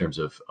this year in terms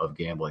of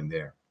gambling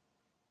there.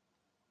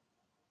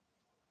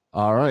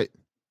 All right.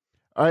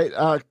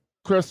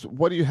 Chris,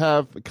 what do you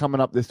have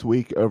coming up this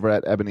week over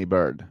at Ebony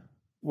Bird?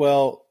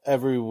 Well,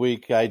 every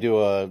week I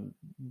do a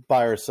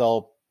buy or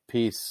sell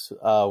piece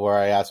where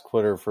I ask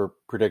Twitter for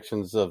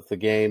predictions of the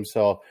game.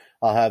 So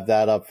I'll have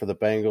that up for the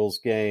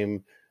Bengals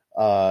game.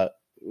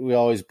 We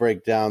always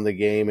break down the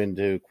game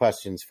into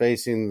questions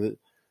facing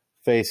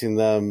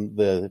them,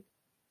 the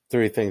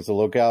 3 things to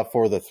look out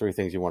for, the 3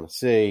 things you want to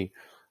see.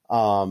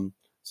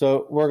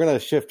 So we're going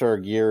to shift our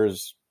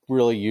gears.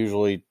 Really,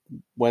 usually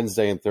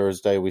Wednesday and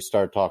Thursday, we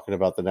start talking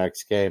about the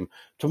next game.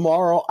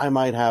 Tomorrow, I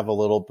might have a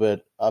little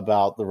bit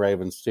about the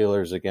Ravens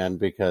Steelers again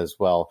because,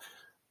 well,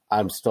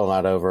 I'm still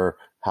not over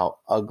how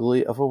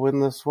ugly of a win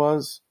this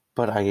was,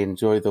 but I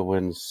enjoy the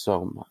win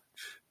so much.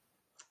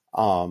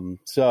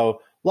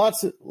 So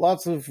lots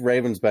of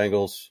Ravens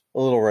Bengals, a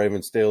little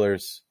Ravens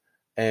Steelers,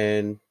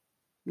 and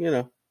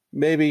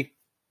maybe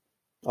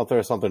I'll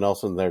throw something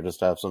else in there just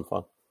to have some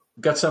fun.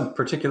 Got some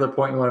particular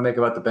point you want to make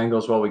about the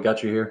Bengals while we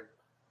got you here?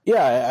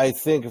 Yeah, I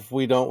think if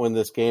we don't win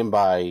this game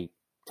by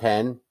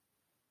 10,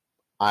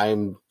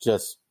 I'm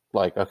just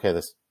like, okay,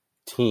 this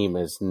team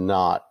is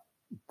not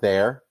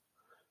there.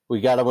 We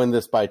got to win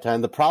this by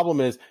 10. The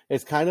problem is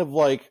it's kind of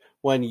like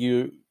when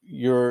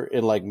you're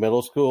in like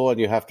middle school and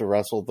you have to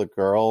wrestle the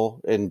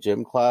girl in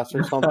gym class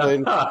or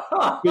something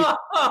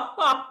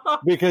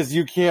because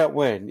you can't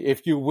win.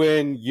 If you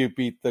win, you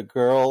beat the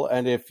girl.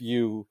 And if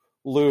you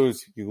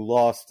lose, you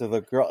lost to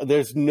the girl.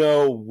 There's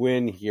no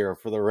win here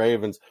for the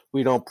Ravens.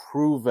 We don't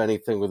prove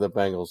anything with the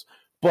Bengals.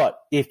 But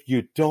if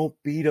you don't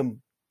beat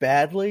them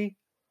badly,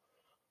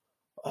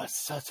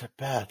 it's such a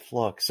bad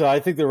look. So I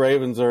think the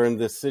Ravens are in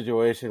this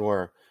situation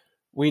where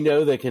we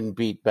know they can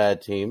beat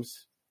bad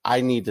teams.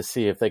 I need to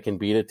see if they can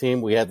beat a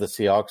team. We had the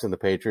Seahawks and the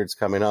Patriots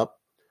coming up.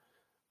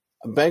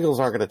 Bengals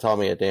aren't going to tell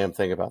me a damn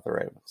thing about the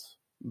Ravens.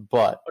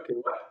 But okay,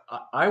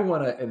 I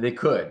want to, and they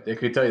could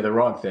tell you the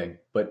wrong thing,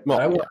 but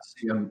I want to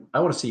see them. I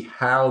want to see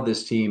how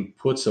this team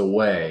puts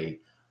away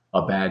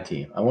a bad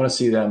team. I want to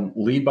see them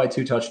lead by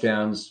 2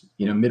 touchdowns,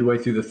 midway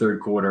through the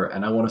third quarter,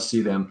 and I want to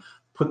see them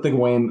put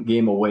the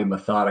game away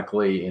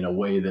methodically in a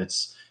way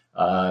that's,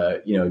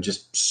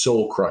 just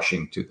soul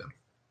crushing to them.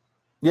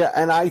 Yeah,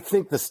 and I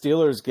think the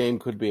Steelers game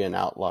could be an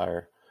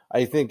outlier.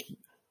 I think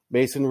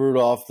Mason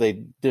Rudolph,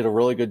 they did a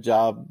really good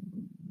job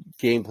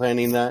game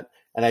planning that.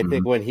 And I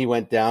think when he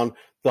went down,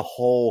 the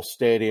whole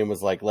stadium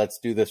was like, let's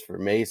do this for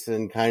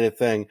Mason kind of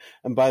thing.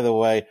 And by the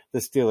way, the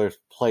Steelers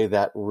play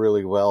that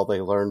really well.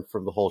 They learned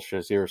from the whole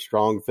Shazier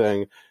Strong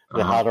thing,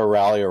 how to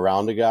rally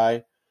around a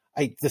guy.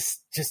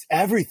 Just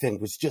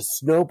everything was just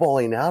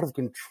snowballing out of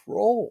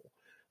control.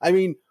 I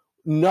mean,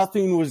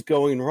 nothing was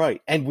going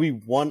right. And we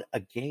won a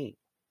game.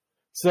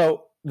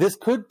 So this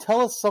could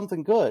tell us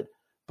something good,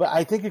 but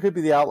I think it could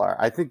be the outlier.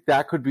 I think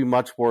that could be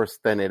much worse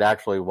than it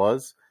actually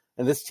was.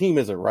 And this team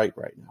isn't right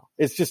now.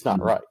 It's just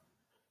not right.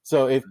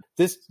 So if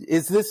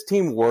this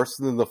team worse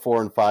than the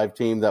 4-5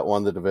 team that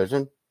won the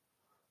division?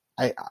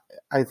 I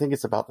think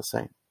it's about the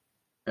same.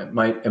 It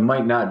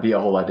might not be a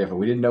whole lot different.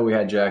 We didn't know we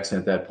had Jackson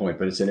at that point,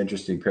 but it's an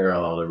interesting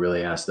parallel to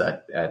really ask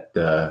that at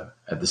the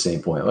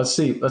same point. Let's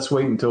see. Let's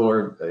wait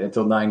until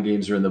 9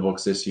 games are in the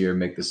books this year and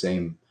make the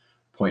same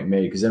point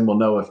made, because then we'll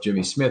know if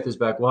Jimmy Smith is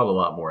back. We'll have a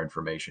lot more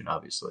information,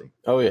 obviously.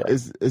 Oh yeah.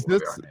 Is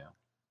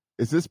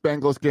this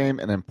Bengals game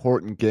an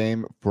important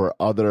game for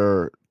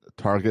other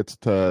targets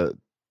to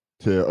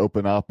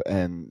open up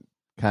and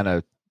kind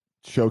of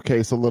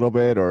showcase a little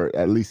bit, or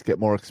at least get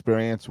more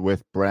experience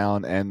with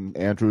Brown and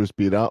Andrews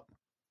beat up?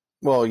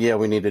 Well, yeah,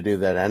 we need to do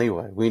that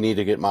anyway. We need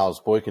to get Miles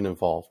Boykin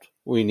involved.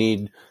 We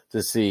need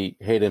to see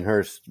Hayden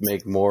Hurst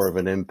make more of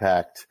an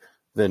impact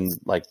than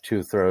like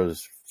 2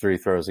 throws, 3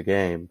 throws a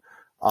game.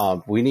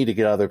 We need to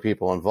get other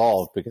people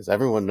involved because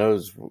everyone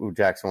knows who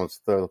Jackson wants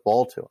to throw the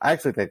ball to. I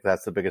actually think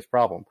that's the biggest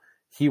problem.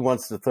 He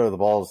wants to throw the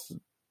balls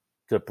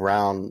to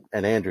Brown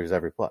and Andrews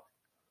every play.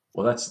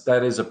 Well,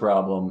 that is a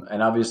problem.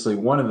 And obviously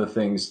one of the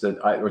things two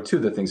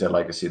of the things I'd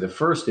like to see. The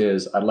first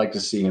is I'd like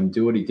to see him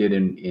do what he did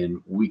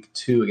in week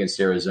 2 against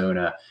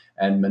Arizona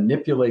and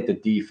manipulate the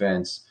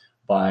defense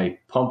by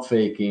pump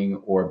faking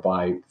or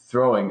by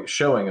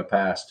showing a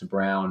pass to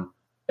Brown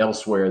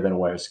elsewhere than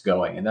where it's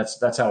going. And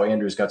that's how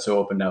Andrews got so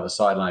open down the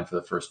sideline for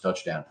the first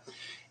touchdown.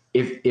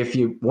 If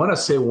you want to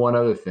say one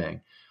other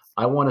thing,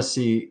 I want to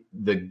see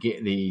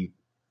the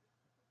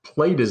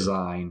play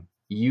design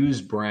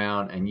use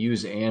Brown and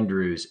use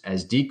Andrews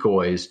as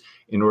decoys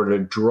in order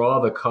to draw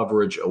the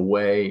coverage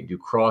away, do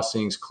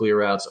crossings,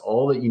 clear outs,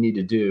 all that you need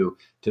to do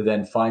to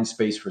then find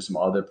space for some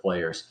other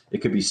players. It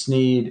could be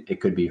Snead,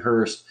 it could be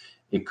Hurst,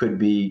 it could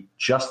be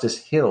Justice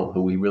Hill,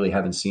 who we really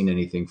haven't seen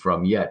anything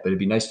from yet. But it'd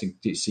be nice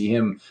to see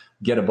him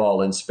get a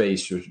ball in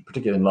space,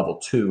 particularly in level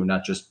 2,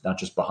 not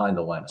just behind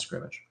the line of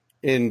scrimmage.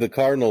 In the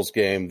Cardinals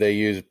game, they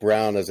used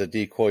Brown as a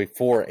decoy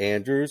for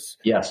Andrews.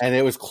 Yes. And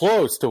it was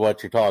close to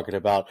what you're talking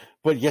about,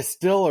 but you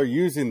still are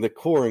using the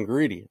core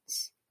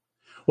ingredients.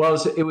 Well,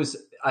 it was.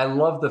 I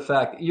love the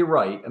fact you're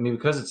right. I mean,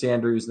 because it's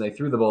Andrews and they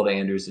threw the ball to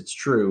Andrews, it's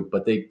true.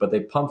 But they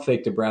pump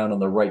faked to Brown on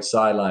the right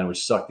sideline,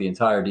 which sucked the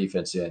entire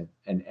defense in.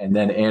 And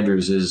then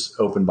Andrews is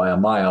open by a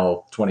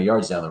mile, 20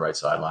 yards down the right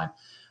sideline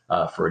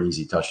for an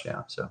easy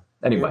touchdown. So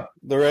anyway,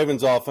 the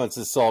Ravens' offense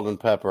is salt and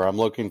pepper. I'm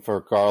looking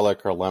for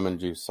garlic or lemon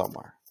juice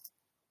somewhere.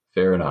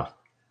 Fair enough.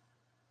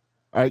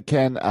 All right,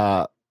 Ken,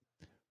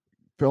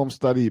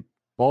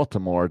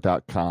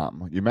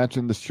 filmstudybaltimore.com. You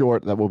mentioned the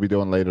short that we'll be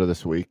doing later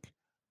this week.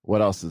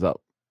 What else is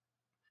up?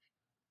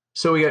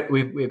 So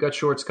we've got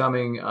shorts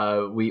coming.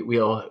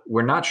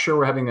 We're not sure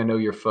we're having a Know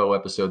Your Foe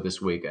episode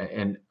this week,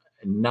 and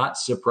not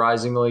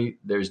surprisingly,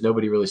 there's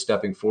nobody really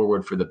stepping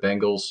forward for the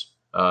Bengals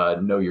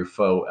Know Your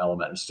Foe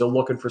element. I'm still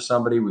looking for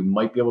somebody. We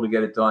might be able to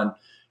get it done,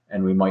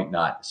 and we might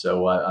not.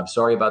 So I'm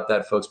sorry about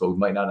that, folks, but we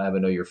might not have a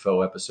Know Your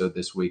Foe episode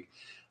this week.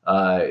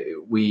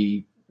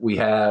 We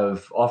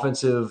have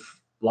offensive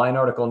line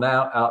article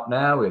out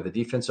now. We have the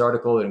defense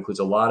article. It includes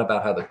a lot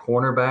about how the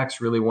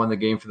cornerbacks really won the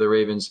game for the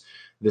Ravens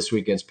this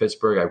week against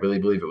Pittsburgh. I really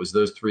believe it was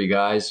those three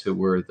guys who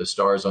were the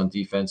stars on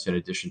defense, in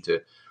addition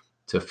to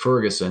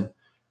Ferguson.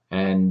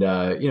 And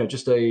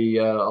just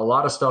a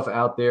lot of stuff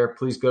out there.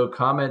 Please go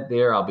comment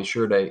there. I'll be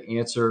sure to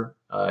answer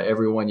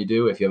everyone you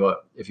do. If you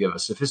have a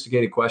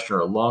sophisticated question or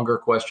a longer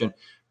question,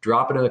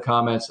 drop it in the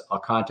comments. I'll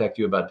contact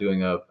you about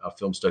doing a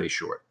film study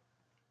short.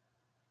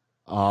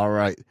 All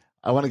right.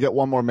 I want to get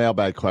one more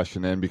mailbag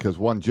question in because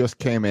one just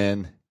came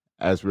in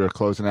as we were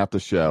closing out the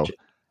show.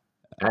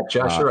 At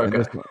Josh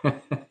Soroka.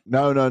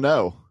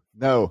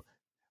 No.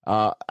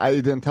 I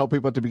didn't tell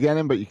people at the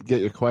beginning, but you can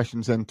get your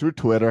questions in through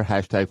Twitter,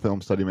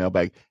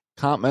 #FilmStudyMailbag.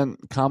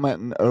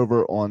 Commenting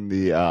over on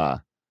the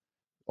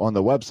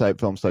website,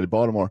 Film Study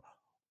Baltimore,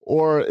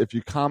 or if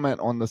you comment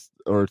on this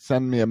or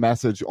send me a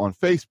message on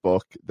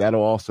Facebook,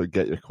 that'll also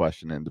get your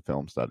question into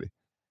Film Study.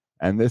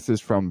 And this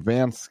is from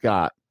Van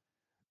Scott,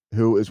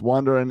 who is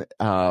wondering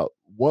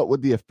what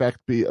would the effect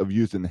be of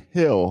using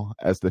Hill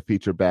as the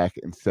feature back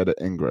instead of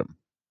Ingram?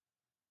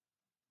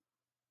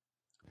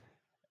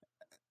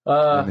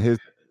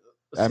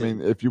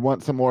 If you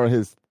want some more of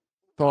his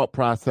thought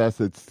process,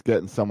 it's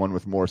getting someone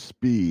with more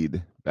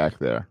speed back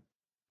there.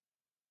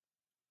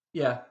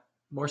 Yeah,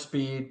 more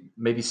speed,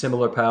 maybe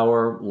similar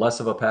power,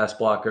 less of a pass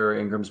blocker.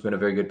 Ingram's been a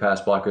very good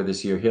pass blocker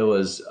this year.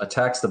 Hill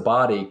attacks the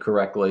body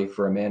correctly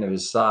for a man of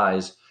his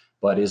size,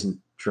 but isn't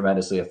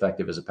tremendously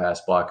effective as a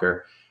pass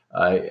blocker.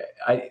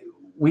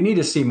 We need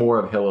to see more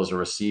of Hill as a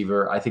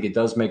receiver. I think it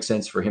does make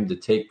sense for him to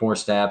take more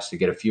snaps, to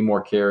get a few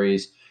more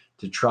carries,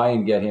 to try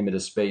and get him into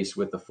space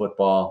with the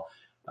football.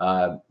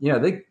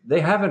 They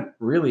haven't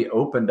really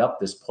opened up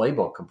this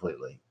playbook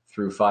completely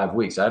through 5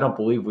 weeks. I don't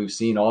believe we've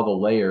seen all the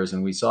layers,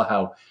 and we saw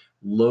how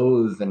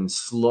loath and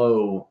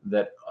slow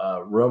that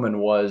Roman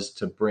was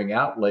to bring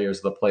out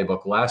layers of the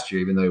playbook last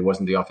year, even though he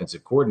wasn't the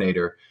offensive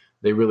coordinator.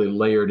 They really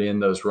layered in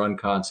those run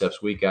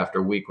concepts week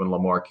after week when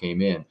Lamar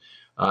came in.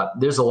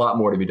 There's a lot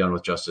more to be done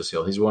with Justice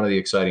Hill. He's one of the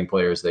exciting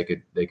players they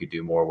could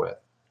do more with.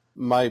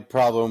 My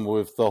problem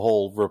with the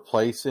whole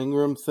replace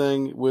Ingram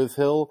thing with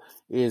Hill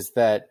is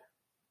that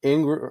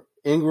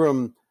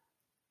Ingram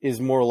is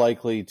more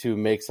likely to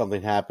make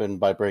something happen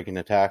by breaking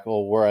a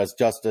tackle, whereas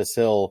Justice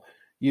Hill,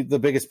 the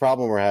biggest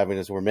problem we're having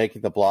is we're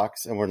making the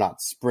blocks and we're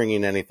not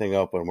springing anything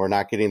open. We're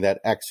not getting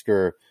that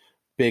extra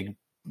big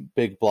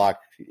block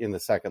in the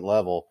second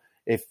level.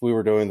 If we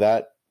were doing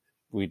that,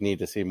 we'd need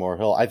to see more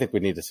Hill. I think we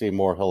need to see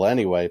more Hill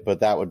anyway, but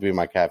that would be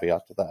my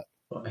caveat to that.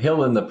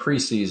 Hill in the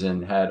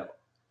preseason had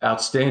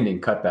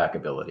outstanding cutback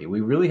ability. We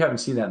really haven't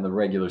seen that in the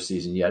regular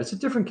season yet. It's a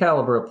different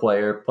caliber of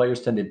player.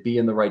 Players tend to be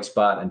in the right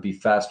spot and be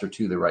faster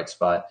to the right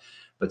spot,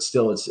 but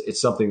still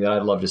it's something that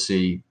I'd love to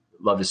see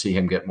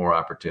him get more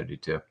opportunity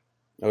to.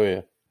 Oh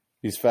yeah.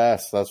 He's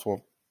fast. That's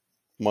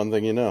one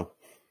thing you know.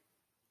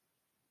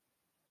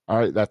 All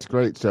right, that's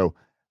great. So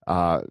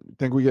I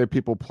think we gave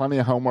people plenty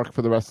of homework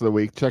for the rest of the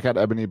week. Check out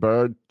Ebony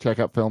Bird, check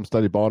out Film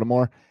Study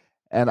Baltimore.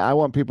 And I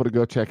want people to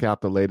go check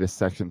out the latest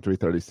Section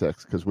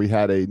 336 because we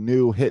had a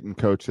new hitting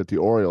coach that the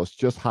Orioles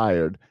just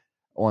hired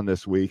on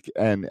this week,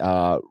 and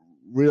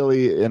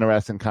really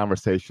interesting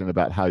conversation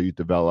about how you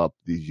develop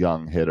these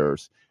young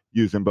hitters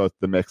using both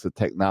the mix of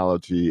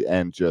technology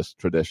and just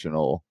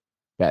traditional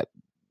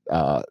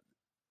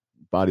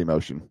body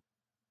motion.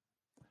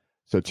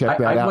 So check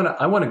that out.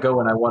 I want to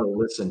go and I want to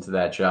listen to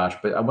that, Josh,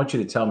 but I want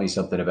you to tell me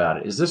something about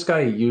it. Is this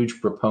guy a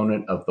huge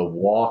proponent of the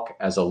walk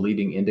as a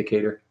leading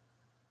indicator?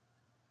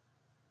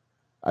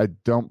 I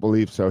don't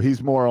believe so.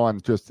 He's more on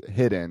just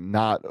hit-in,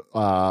 not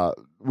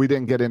we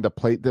didn't get into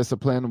plate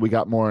discipline. We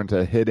got more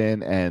into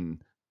hit-in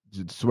and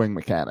swing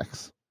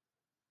mechanics.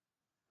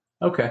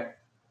 Okay.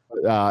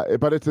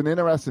 But it's an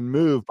interesting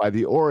move by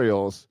the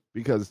Orioles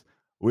because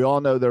we all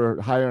know they're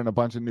hiring a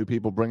bunch of new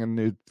people, bringing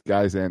new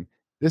guys in.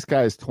 This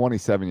guy is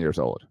 27 years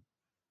old.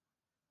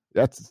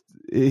 We're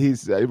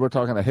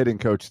talking a hitting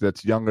coach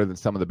that's younger than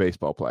some of the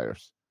baseball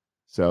players.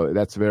 So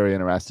that's very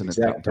interesting. That's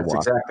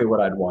exactly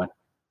what I'd want.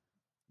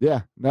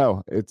 Yeah,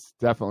 no, it's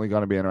definitely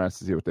going to be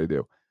interesting to see what they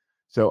do.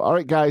 So, all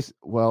right, guys,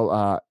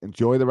 well,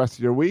 enjoy the rest of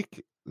your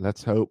week.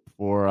 Let's hope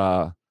for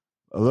a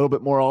little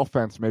bit more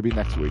offense maybe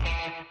next week.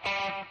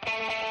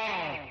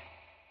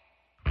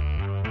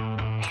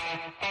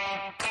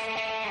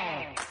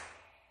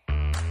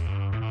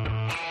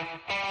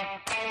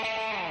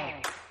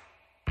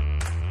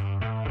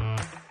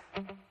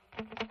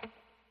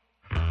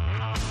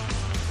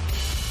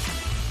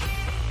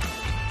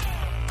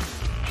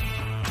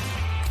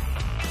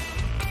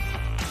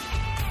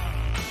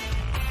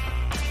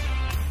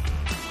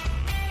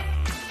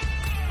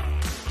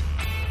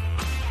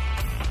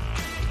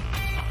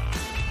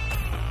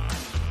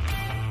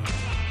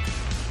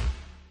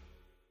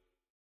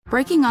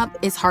 Breaking up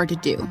is hard to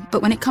do,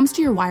 but when it comes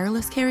to your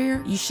wireless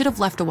carrier, you should have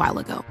left a while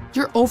ago.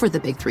 You're over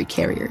the big three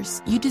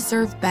carriers. You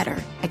deserve better.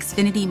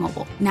 Xfinity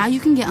Mobile. Now you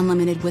can get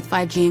unlimited with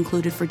 5G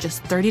included for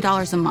just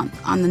 $30 a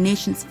month on the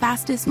nation's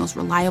fastest, most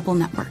reliable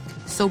network.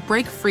 So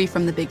break free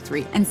from the big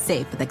three and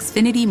save with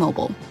Xfinity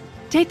Mobile.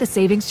 Take the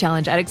savings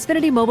challenge at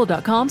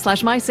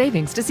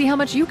xfinitymobile.com/mysavings to see how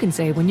much you can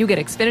save when you get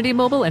Xfinity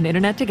Mobile and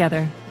Internet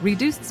together.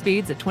 Reduced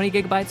speeds at 20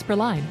 gigabytes per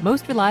line.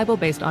 Most reliable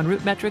based on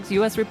Root Metrics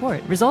US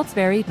report. Results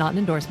vary, not an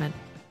endorsement.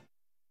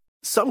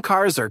 Some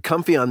cars are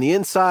comfy on the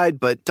inside,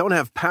 but don't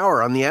have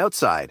power on the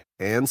outside.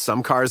 And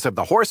some cars have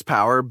the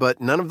horsepower,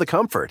 but none of the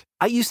comfort.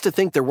 I used to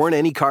think there weren't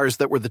any cars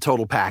that were the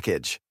total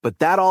package. But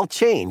that all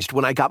changed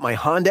when I got my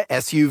Honda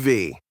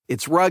SUV.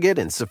 It's rugged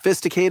and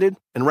sophisticated.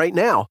 And right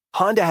now,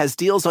 Honda has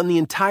deals on the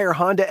entire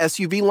Honda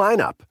SUV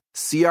lineup.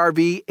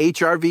 CR-V,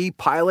 HR-V,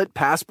 Pilot,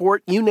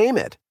 Passport, you name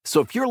it.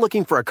 So if you're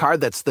looking for a car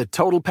that's the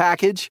total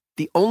package,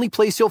 the only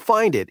place you'll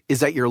find it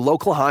is at your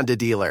local Honda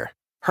dealer.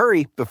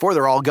 Hurry before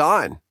they're all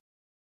gone.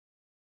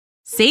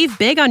 Save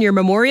big on your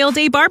Memorial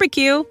Day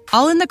barbecue,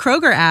 all in the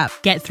Kroger app.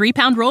 Get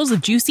 3-pound rolls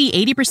of juicy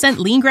 80%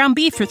 lean ground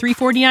beef for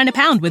 $3.49 a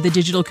pound with a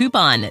digital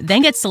coupon.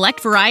 Then get select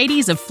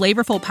varieties of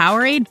flavorful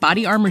Powerade,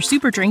 Body Armor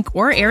Super Drink,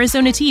 or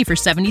Arizona tea for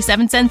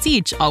 77 cents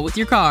each, all with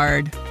your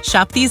card.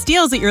 Shop these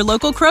deals at your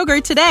local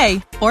Kroger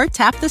today, or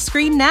tap the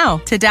screen now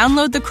to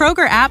download the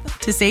Kroger app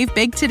to save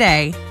big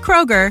today.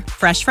 Kroger,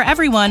 fresh for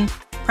everyone.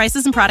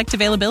 Prices and product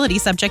availability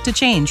subject to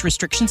change.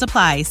 Restrictions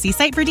apply. See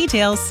site for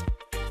details.